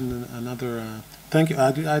mentioned another... thank you.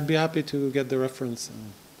 I'd be happy to get the reference.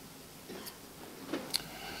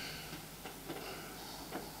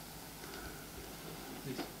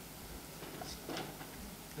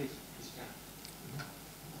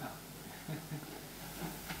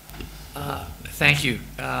 Thank you.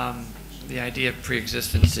 the idea of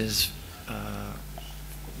pre-existence is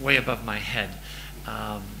way above my head.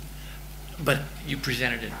 But you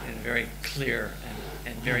presented it in a very clear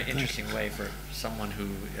and very interesting way for someone who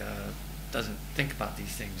doesn't think about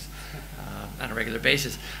these things on a regular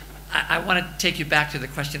basis. I want to take you back to the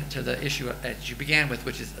question, to the issue that you began with,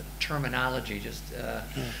 which is terminology.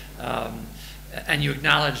 And you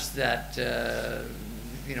acknowledge that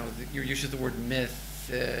your use of the word myth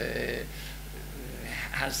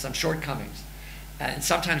has some shortcomings. And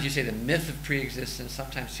sometimes you say the myth of pre-existence,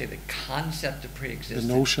 sometimes you say the concept of pre-existence.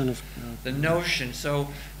 The notion of... the notion. So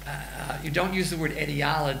you don't use the word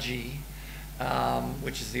etiology,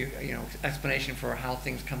 which is the explanation for how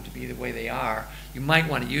things come to be the way they are. You might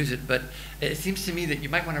want to use it, but it seems to me that you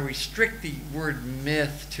might want to restrict the word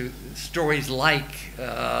myth to stories like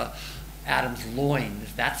Adam's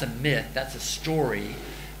loins. That's a myth, that's a story,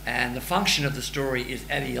 and the function of the story is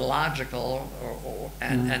etiological,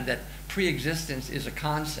 and that pre-existence is a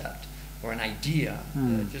concept or an idea.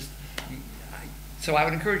 So I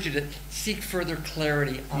would encourage you to seek further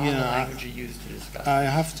clarity on the language you use to discuss. I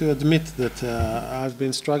have to admit that I've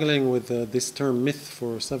been struggling with this term myth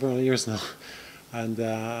for several years now. And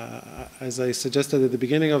as I suggested at the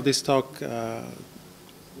beginning of this talk,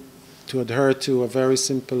 to adhere to a very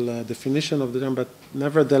simple definition of the term, but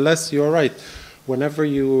nevertheless, you're right. Whenever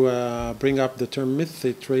you bring up the term myth,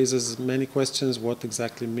 it raises many questions: what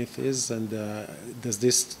exactly myth is, and does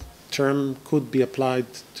this term could be applied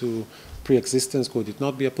to pre-existence? Could it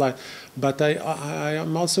not be applied? But I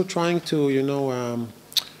am also trying to,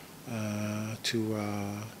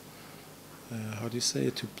 how do you say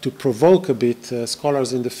it? To provoke a bit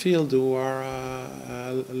scholars in the field who are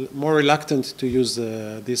more reluctant to use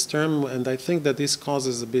this term, and I think that this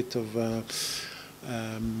causes a bit of,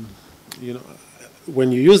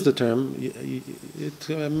 when you use the term, it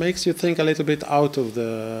makes you think a little bit out of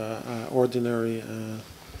the ordinary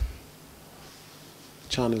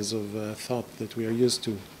channels of thought that we are used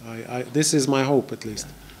to. This is my hope, at least.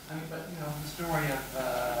 Yeah. But the story of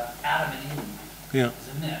Adam and Eve is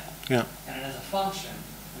a myth. Yeah. And it has a function,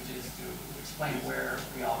 which is to explain where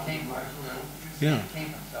we all came from,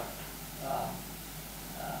 came from. So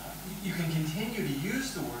you can continue to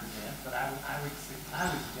use the word myth, but I would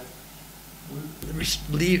suggest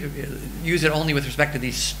use it only with respect to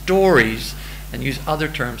these stories, and use other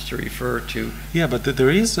terms to refer to. Yeah, but there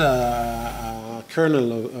is a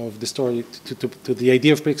kernel of the story to the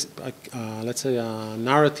idea of let's say a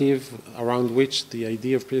narrative around which the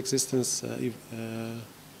idea of pre-existence.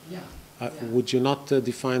 Would you not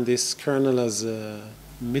define this kernel as a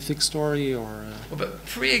mythic story, or? Well, but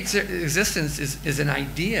pre-existence is an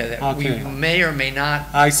idea that we may or may not.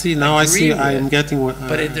 I see. Now I see. I am getting what.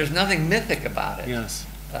 But there's nothing mythic about it. Yes.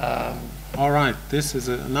 All right. This is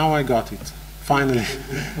now I got it. Finally.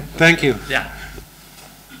 Thank you. Yeah.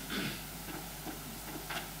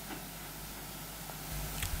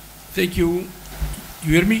 Thank you.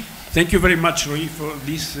 You hear me? Thank you very much, Roy, for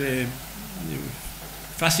this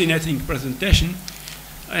fascinating presentation.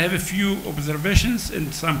 I have a few observations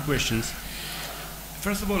and some questions.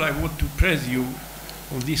 First of all, I want to praise you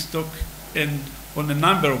on this talk and on a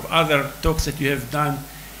number of other talks that you have done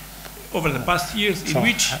over the past years, in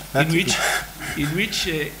which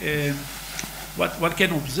one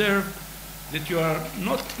can observe that you are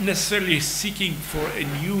not necessarily seeking for a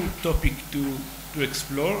new topic to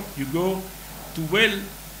explore. You go to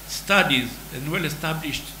well-studied and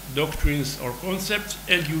well-established doctrines or concepts,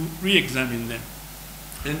 and you re-examine them.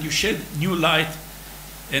 And you shed new light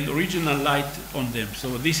and original light on them.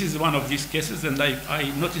 So this is one of these cases, and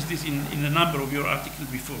I noticed this in a number of your articles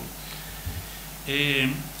before.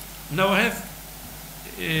 Now I have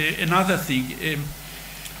another thing.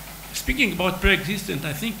 Speaking about pre-existent,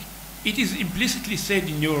 I think it is implicitly said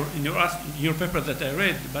in your paper that I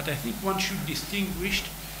read, but I think one should distinguish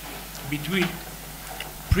between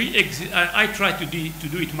I try to do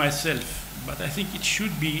it myself, but I think it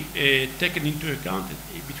should be taken into account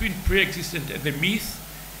between pre-existent and the myth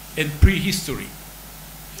and prehistory.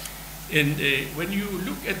 And when you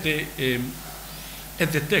look at the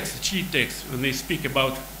text, the cheat text, when they speak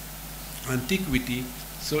about antiquity,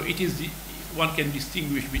 so it is one can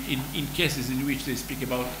distinguish in cases in which they speak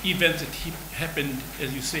about events that happened,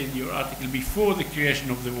 as you say in your article, before the creation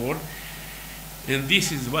of the world. And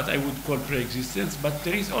this is what I would call pre-existence. But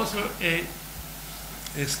there is also a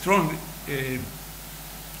strong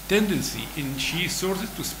tendency in Shi'i sources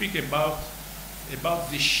to speak about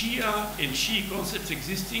the Shia and Shi'i concepts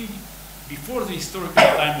existing before the historical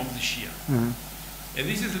time of the Shia. Mm-hmm. And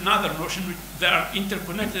this is another notion which they are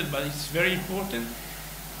interconnected, but it's very important.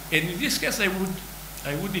 And in this case, I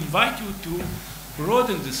would invite you to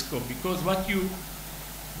broaden the scope, because what you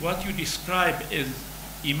describe as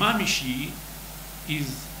Imami Shi'i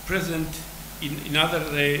is present in other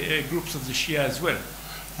groups of the Shia as well.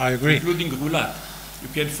 I agree. Including Ghulat. You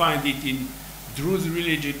can find it in Druze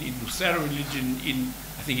religion, in Nusayr religion,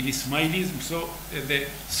 I think in Ismailism, so the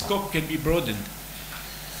scope can be broadened.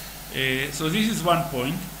 So this is one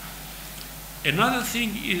point. Another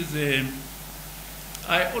thing is,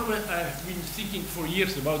 I've been thinking for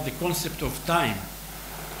years about the concept of time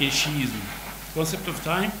in Shiism. Concept of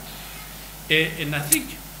time, and I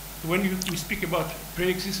think when we speak about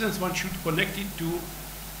pre-existence, one should connect it to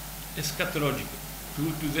eschatological, to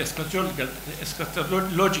the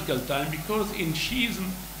eschatological time, because in Shiism,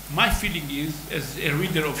 my feeling is, as a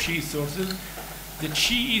reader of Shi'i sources, that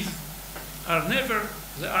Shi'is are never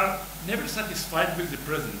satisfied with the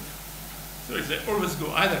present. So they always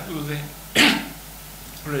go either to the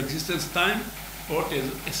pre-existence time or the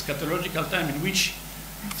eschatological time in which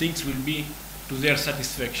things will be to their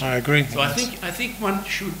satisfaction. I agree. So I think one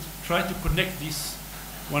should try to connect this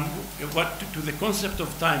to the concept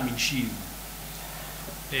of time in Shiism.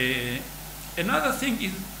 Another thing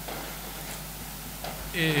is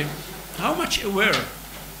how much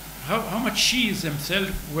Shiis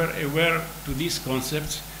themselves were aware to these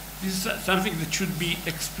concepts. This is something that should be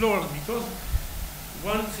explored, because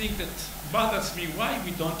one thing that bothers me, why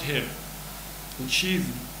we don't have in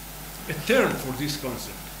Shiism a term for this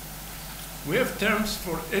concept. We have terms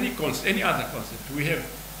for any other concept. We have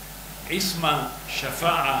isma,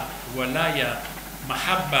 shafa'a, walaya,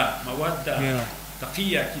 mahabba, mawadda,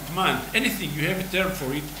 taqiyya, kitman, anything. You have a term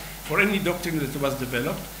for it, for any doctrine that was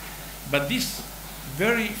developed. But this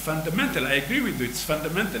very fundamental, I agree with you, it's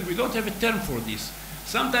fundamental. We don't have a term for this.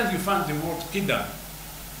 Sometimes you find the word qida.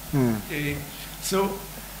 So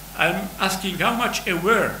I'm asking how much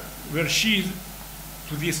aware were she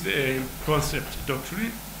to this concept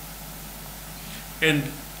doctrine? And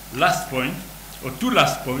last point, or two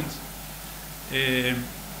last points, the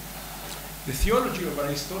theology of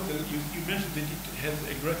Aristotle, you mentioned that it has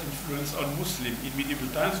a great influence on Muslim in medieval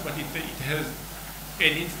times, but it has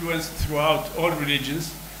an influence throughout all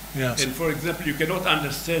religions. Yes. And for example, you cannot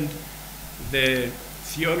understand the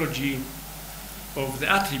theology of the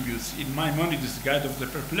attributes in Maimonides' Guide of the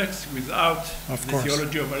Perplexed without the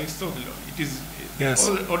theology of Aristotle. It is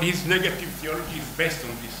all his negative theology is based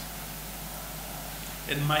on this.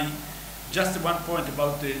 And just one point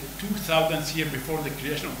about the 2000s year before the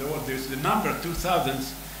creation of the world. There's the number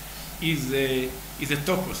 2000s is a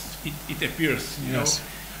topos. It appears. You know,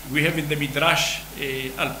 we have in the Midrash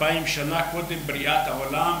 2000 שנה קודם בריאת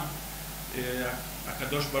העולם.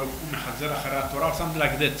 הקדוש ברוך הוא מחזר אחרי התורה, or something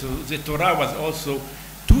like that. So the Torah was also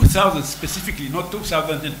 2000 specifically, not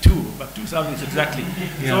 2002, but 2000 exactly.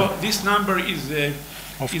 So this number is a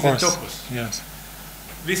topos. Yes.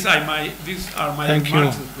 These are my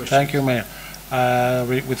remarks. Thank you, Meir.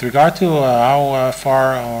 With regard to how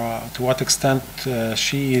far or to what extent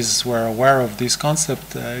Shiis were aware of this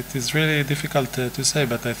concept, it is really difficult to say,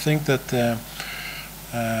 but I think that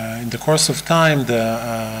in the course of time,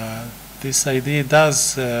 this idea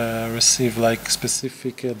does receive like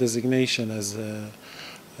specific designation as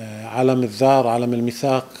Alam al-Dhar, Alam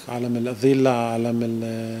al-Mithaq, Alam al-Adhilla, Alam al...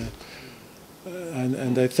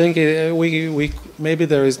 And I think we maybe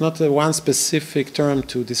there is not one specific term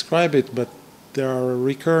to describe it, but there are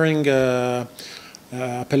recurring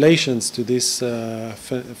appellations to this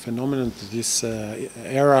phenomenon, to this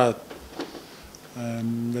era.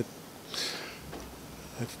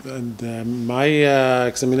 My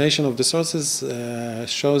examination of the sources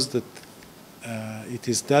shows that it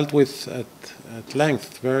is dealt with at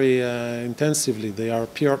length, very intensively. They are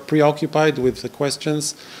preoccupied with the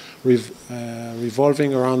questions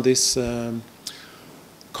revolving around this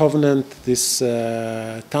covenant, this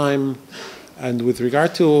time. And with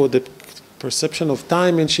regard to the perception of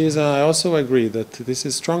time in Shiism, I also agree that this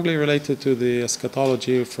is strongly related to the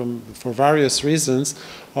eschatology for various reasons.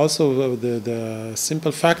 Also, the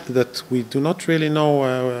simple fact that we do not really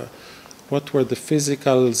know what were the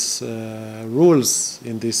physical rules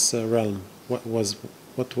in this realm. What was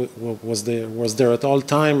there at all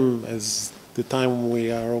time as the time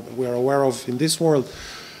we are aware of in this world,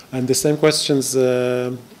 and the same questions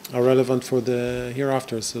are relevant for the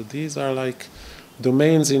hereafter. So these are like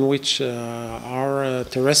domains in which our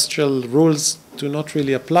terrestrial rules do not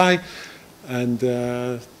really apply, and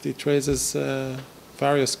it raises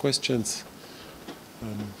various questions.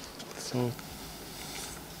 So.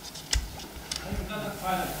 I have another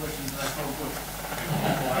final question that I forgot.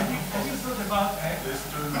 Have you thought about?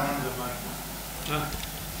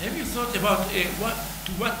 Have you thought about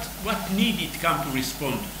what need it come to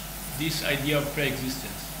respond this idea of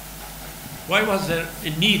pre-existence? Why was there a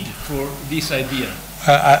need for this idea?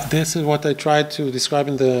 This is what I tried to describe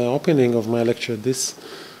in the opening of my lecture.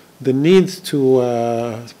 The need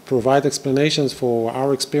to provide explanations for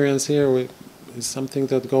our experience here is something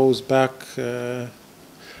that goes back. In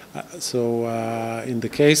the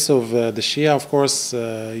case of the Shia, of course,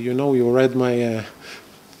 you read my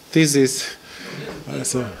thesis. I'm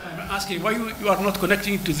asking why you are not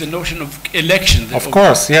connecting to the notion of election. Of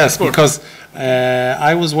course, yes, because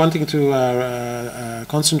I was wanting to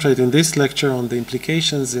concentrate in this lecture on the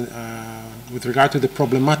implications with regard to the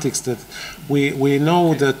problematics that we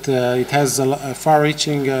know that it has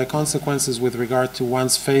far-reaching consequences with regard to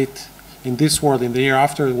one's fate in this world, in the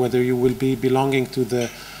hereafter, whether you will be belonging to the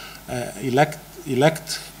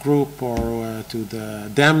elect group or to the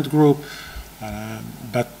damned group.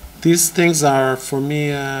 But these things are, for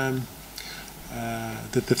me,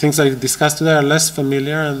 the things I discussed today are less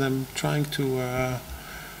familiar, and I'm trying to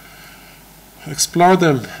explore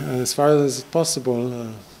them as far as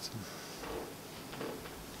possible.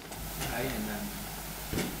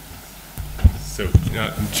 So,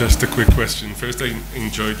 just a quick question. First, I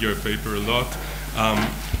enjoyed your paper a lot.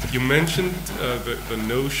 You mentioned the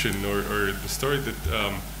notion or the story that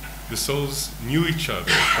the souls knew each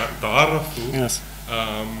other, ta'arafu, Yes.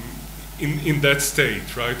 In that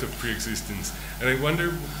state, right, of pre-existence. And I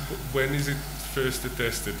wonder when is it first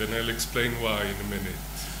attested, and I'll explain why in a minute.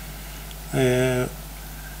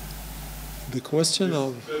 The question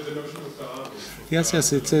of... The notion of ta'aruf. Yes,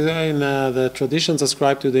 it's in the traditions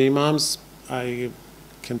ascribed to the Imams. I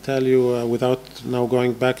can tell you without now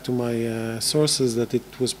going back to my sources that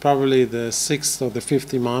it was probably the 6th or the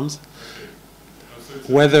 5th Imams.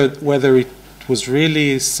 Whether it was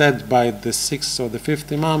really said by the 6th or the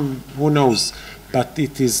 5th Imam, who knows? But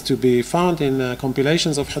it is to be found in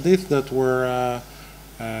compilations of hadith that were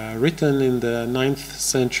written in the 9th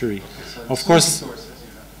century. Of course.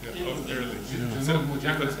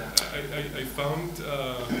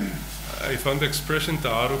 I found the expression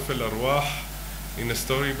ta'aruf al-arwah in a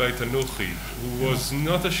story by Tanuchi, who was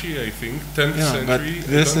not a Shia, I think, 10th century. But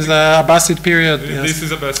this is a Abbasid period. This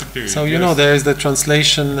is a Abbasid period. So, there is the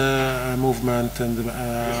translation movement, and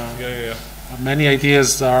many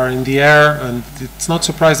ideas are in the air, and it's not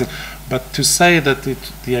surprising. But to say that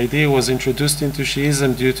the idea was introduced into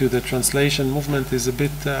Shiism due to the translation movement is a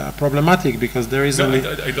bit problematic, because there is only...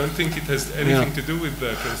 I don't think it has anything to do with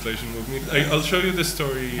the translation movement. I'll show you the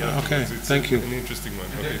story. Okay, it's thank you. An interesting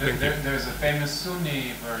one. Okay, thank you. There's a famous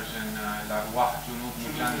Sunni version, L'Arwah Junud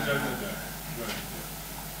Mujannada.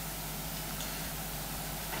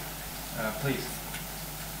 Please.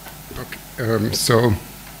 Okay.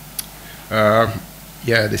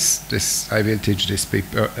 This I will teach this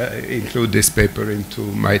paper, include this paper into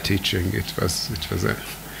my teaching. It was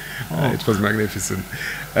magnificent.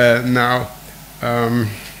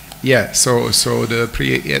 So the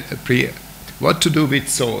what to do with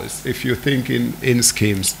souls? If you think in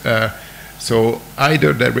schemes, so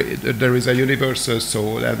either there is a universal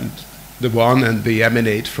soul and the one, and we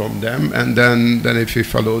emanate from them, and then if we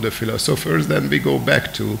follow the philosophers, then we go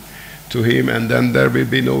back to him, and then there will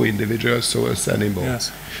be no individual souls anymore.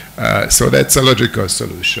 Yes. So that's a logical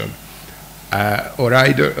solution.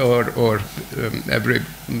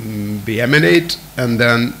 We emanate, and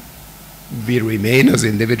then we remain as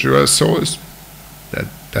individual souls.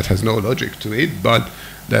 That has no logic to it, but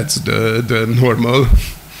that's the normal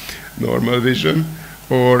vision.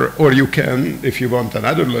 Or you can, if you want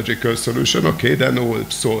another logical solution, okay, then all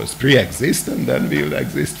souls pre-exist, and then we'll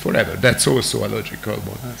exist forever. That's also a logical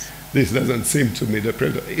one. Yes. This doesn't seem to me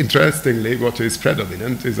interestingly, what is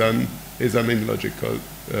predominant is an illogical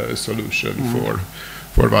solution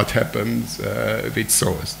for what happens with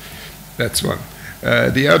souls. That's one.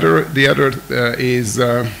 The other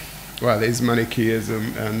is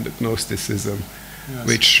Manichaeism and Gnosticism, yes.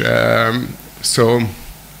 Which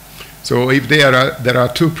so if there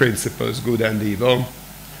are two principles, good and evil,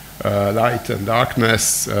 light and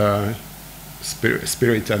darkness,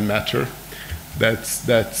 spirit and matter. That's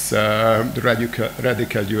the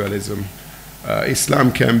radical dualism.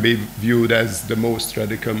 Islam can be viewed as the most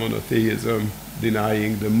radical monotheism,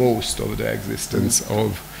 denying the most of the existence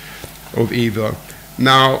of evil.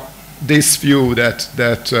 Now, this view that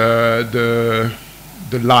the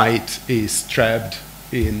light is trapped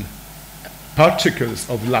in particles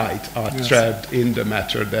of light are yes. trapped in the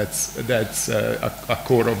matter. That's a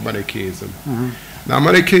core of Manichaeism. Mm-hmm. Now,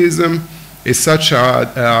 Manichaeism is such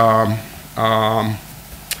a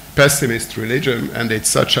pessimist religion, and it's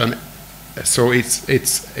such it's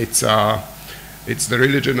the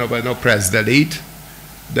religion of an oppressed elite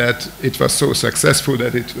it was so successful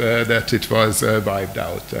that it was wiped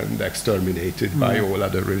out and exterminated by all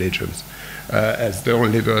other religions, as the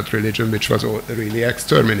only world religion which was really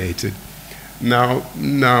exterminated. Now,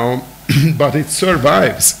 but it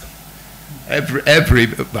survives. In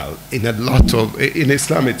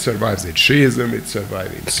Islam it survives in Shiism, it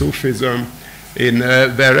survives in Sufism, in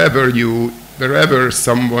wherever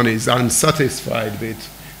someone is unsatisfied with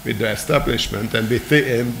the establishment and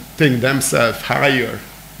think themselves higher,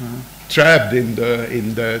 trapped in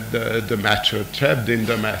the matter, trapped in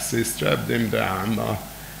the masses, trapped in the Amma,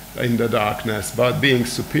 in the darkness, but being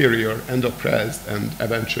superior and oppressed and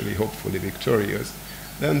eventually, hopefully, victorious.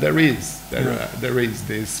 Then there is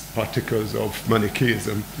these particles of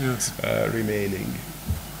Manichaeism remaining.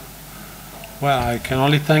 Well, I can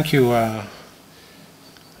only thank you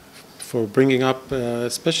for bringing up,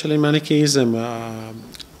 especially Manichaeism,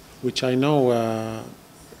 which I know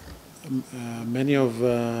many of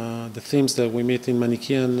the themes that we meet in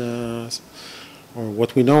Manichaean, or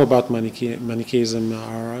what we know about Manichaeism,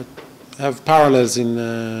 have parallels in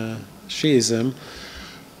Shiism.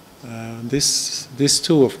 This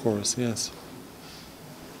too, of course, yes.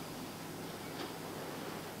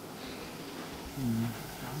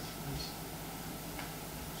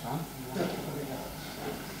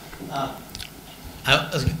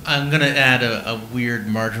 I'm going to add a weird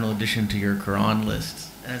marginal addition to your Quran list.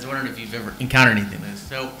 And I was wondering if you've ever encountered anything like this.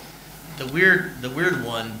 So the weird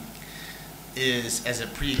one is, as a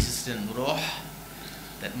pre-existent ruh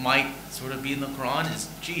that might sort of be in the Quran, is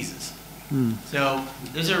Jesus. So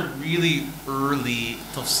there's a really early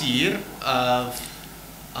tafsir of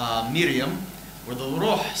Miriam, where the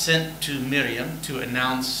ruh sent to Miriam to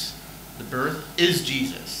announce the birth is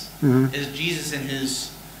Jesus. Is Jesus in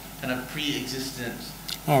his kind of pre-existent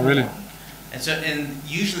form. Really? And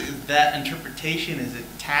usually that interpretation is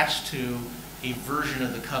attached to a version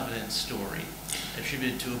of the covenant story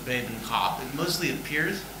attributed to Ubay bin Ka'b. It mostly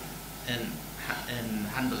appears in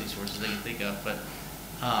Hanbali sources I can think of, but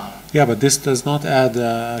yeah, but this does not add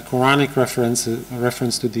a Quranic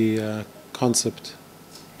reference to the concept.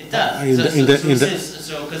 It does.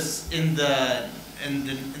 Because in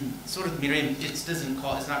sort of Miriam,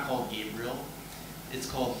 it's not called Gabriel. It's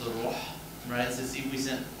called the Ruh, right? It says we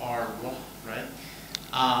sent our Ruh, right?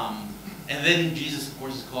 And then Jesus, of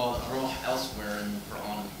course, is called Ruh elsewhere in the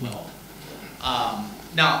Quran as well.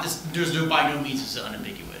 Now, there's by no means it's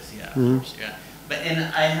unambiguous, yeah, of course, yeah. And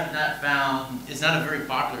I have not found, it's not a very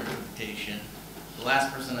popular interpretation. The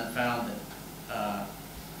last person I found that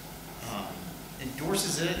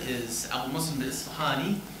endorses it is Abu Muslim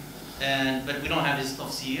al-Isfahani, but we don't have his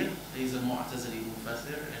tafsir. He's a Mu'tazili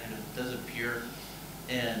mufassir, and it does appear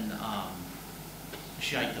in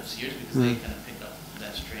Shiite tafsirs because they kind of pick up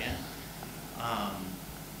that strand.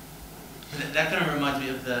 That kind of reminds me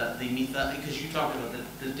of the mithaq, because you talked about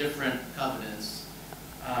the different covenants.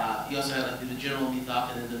 You also have like the general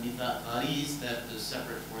mithaq and then the mithaq gharis that is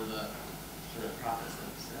separate for the prophets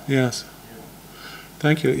themselves. Yes. Yeah.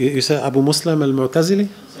 Thank you. You said Abu Muslim al-Mu'tazili?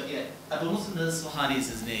 So yeah, Abu Muslim al-Isfahani is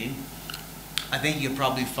his name. I think you could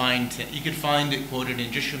probably find it quoted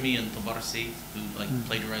in Jishumi and Tabarsi, who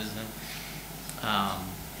plagiarizes him.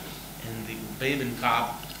 And the Ubay bin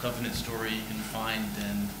Ka'b covenant story you can find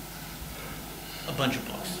in a bunch of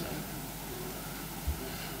books.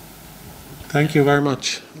 Thank you very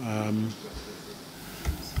much.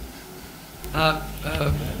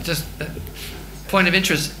 Just a point of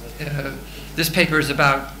interest, this paper is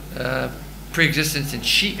about pre-existence in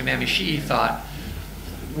Imam Shi'i thought.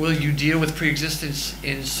 Will you deal with pre-existence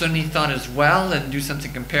in Sunni thought as well and do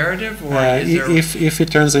something comparative? Or if it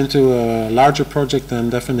turns into a larger project, then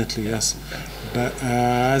definitely, yes. Okay. But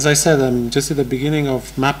as I said, I'm just at the begining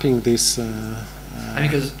of mapping this.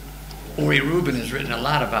 Because Rubin has written a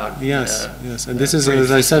lot about yes, and this is,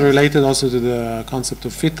 as I said, related also to the concept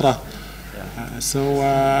of fitra. So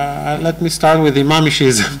let me start with Imam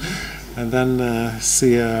Shi'ism and then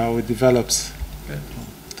see how it develops. Good.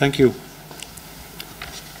 Thank you.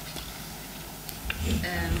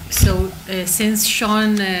 So since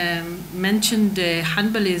Sean mentioned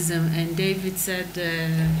Hanbalism and David said,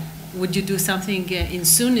 would you do something in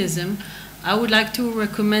Sunnism? I would like to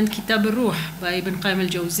recommend Kitab al-Ruh by Ibn Qayyim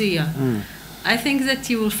al-Jawziyya. I think that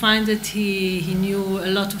you will find that he knew a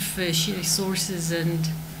lot of Shi'i sources, and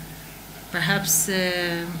perhaps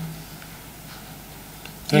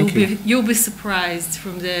you'll be surprised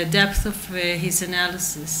from the depth of his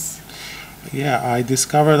analysis. Yeah, I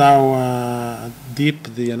discovered how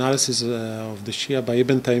deep the analysis of the Shia by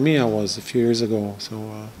Ibn Taymiyyah was a few years ago.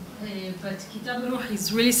 So but Kitab al-Ruh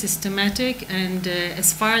is really systematic, and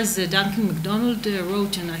as far as Duncan MacDonald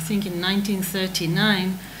wrote, and I think in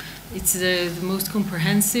 1939, it's the most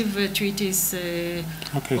comprehensive treatise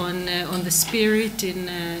on the spirit in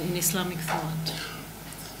Islamic thought.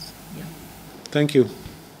 Yeah. Thank you.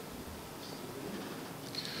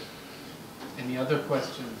 Any other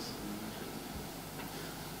questions?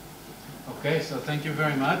 Okay, so thank you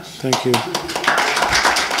very much. Thank you.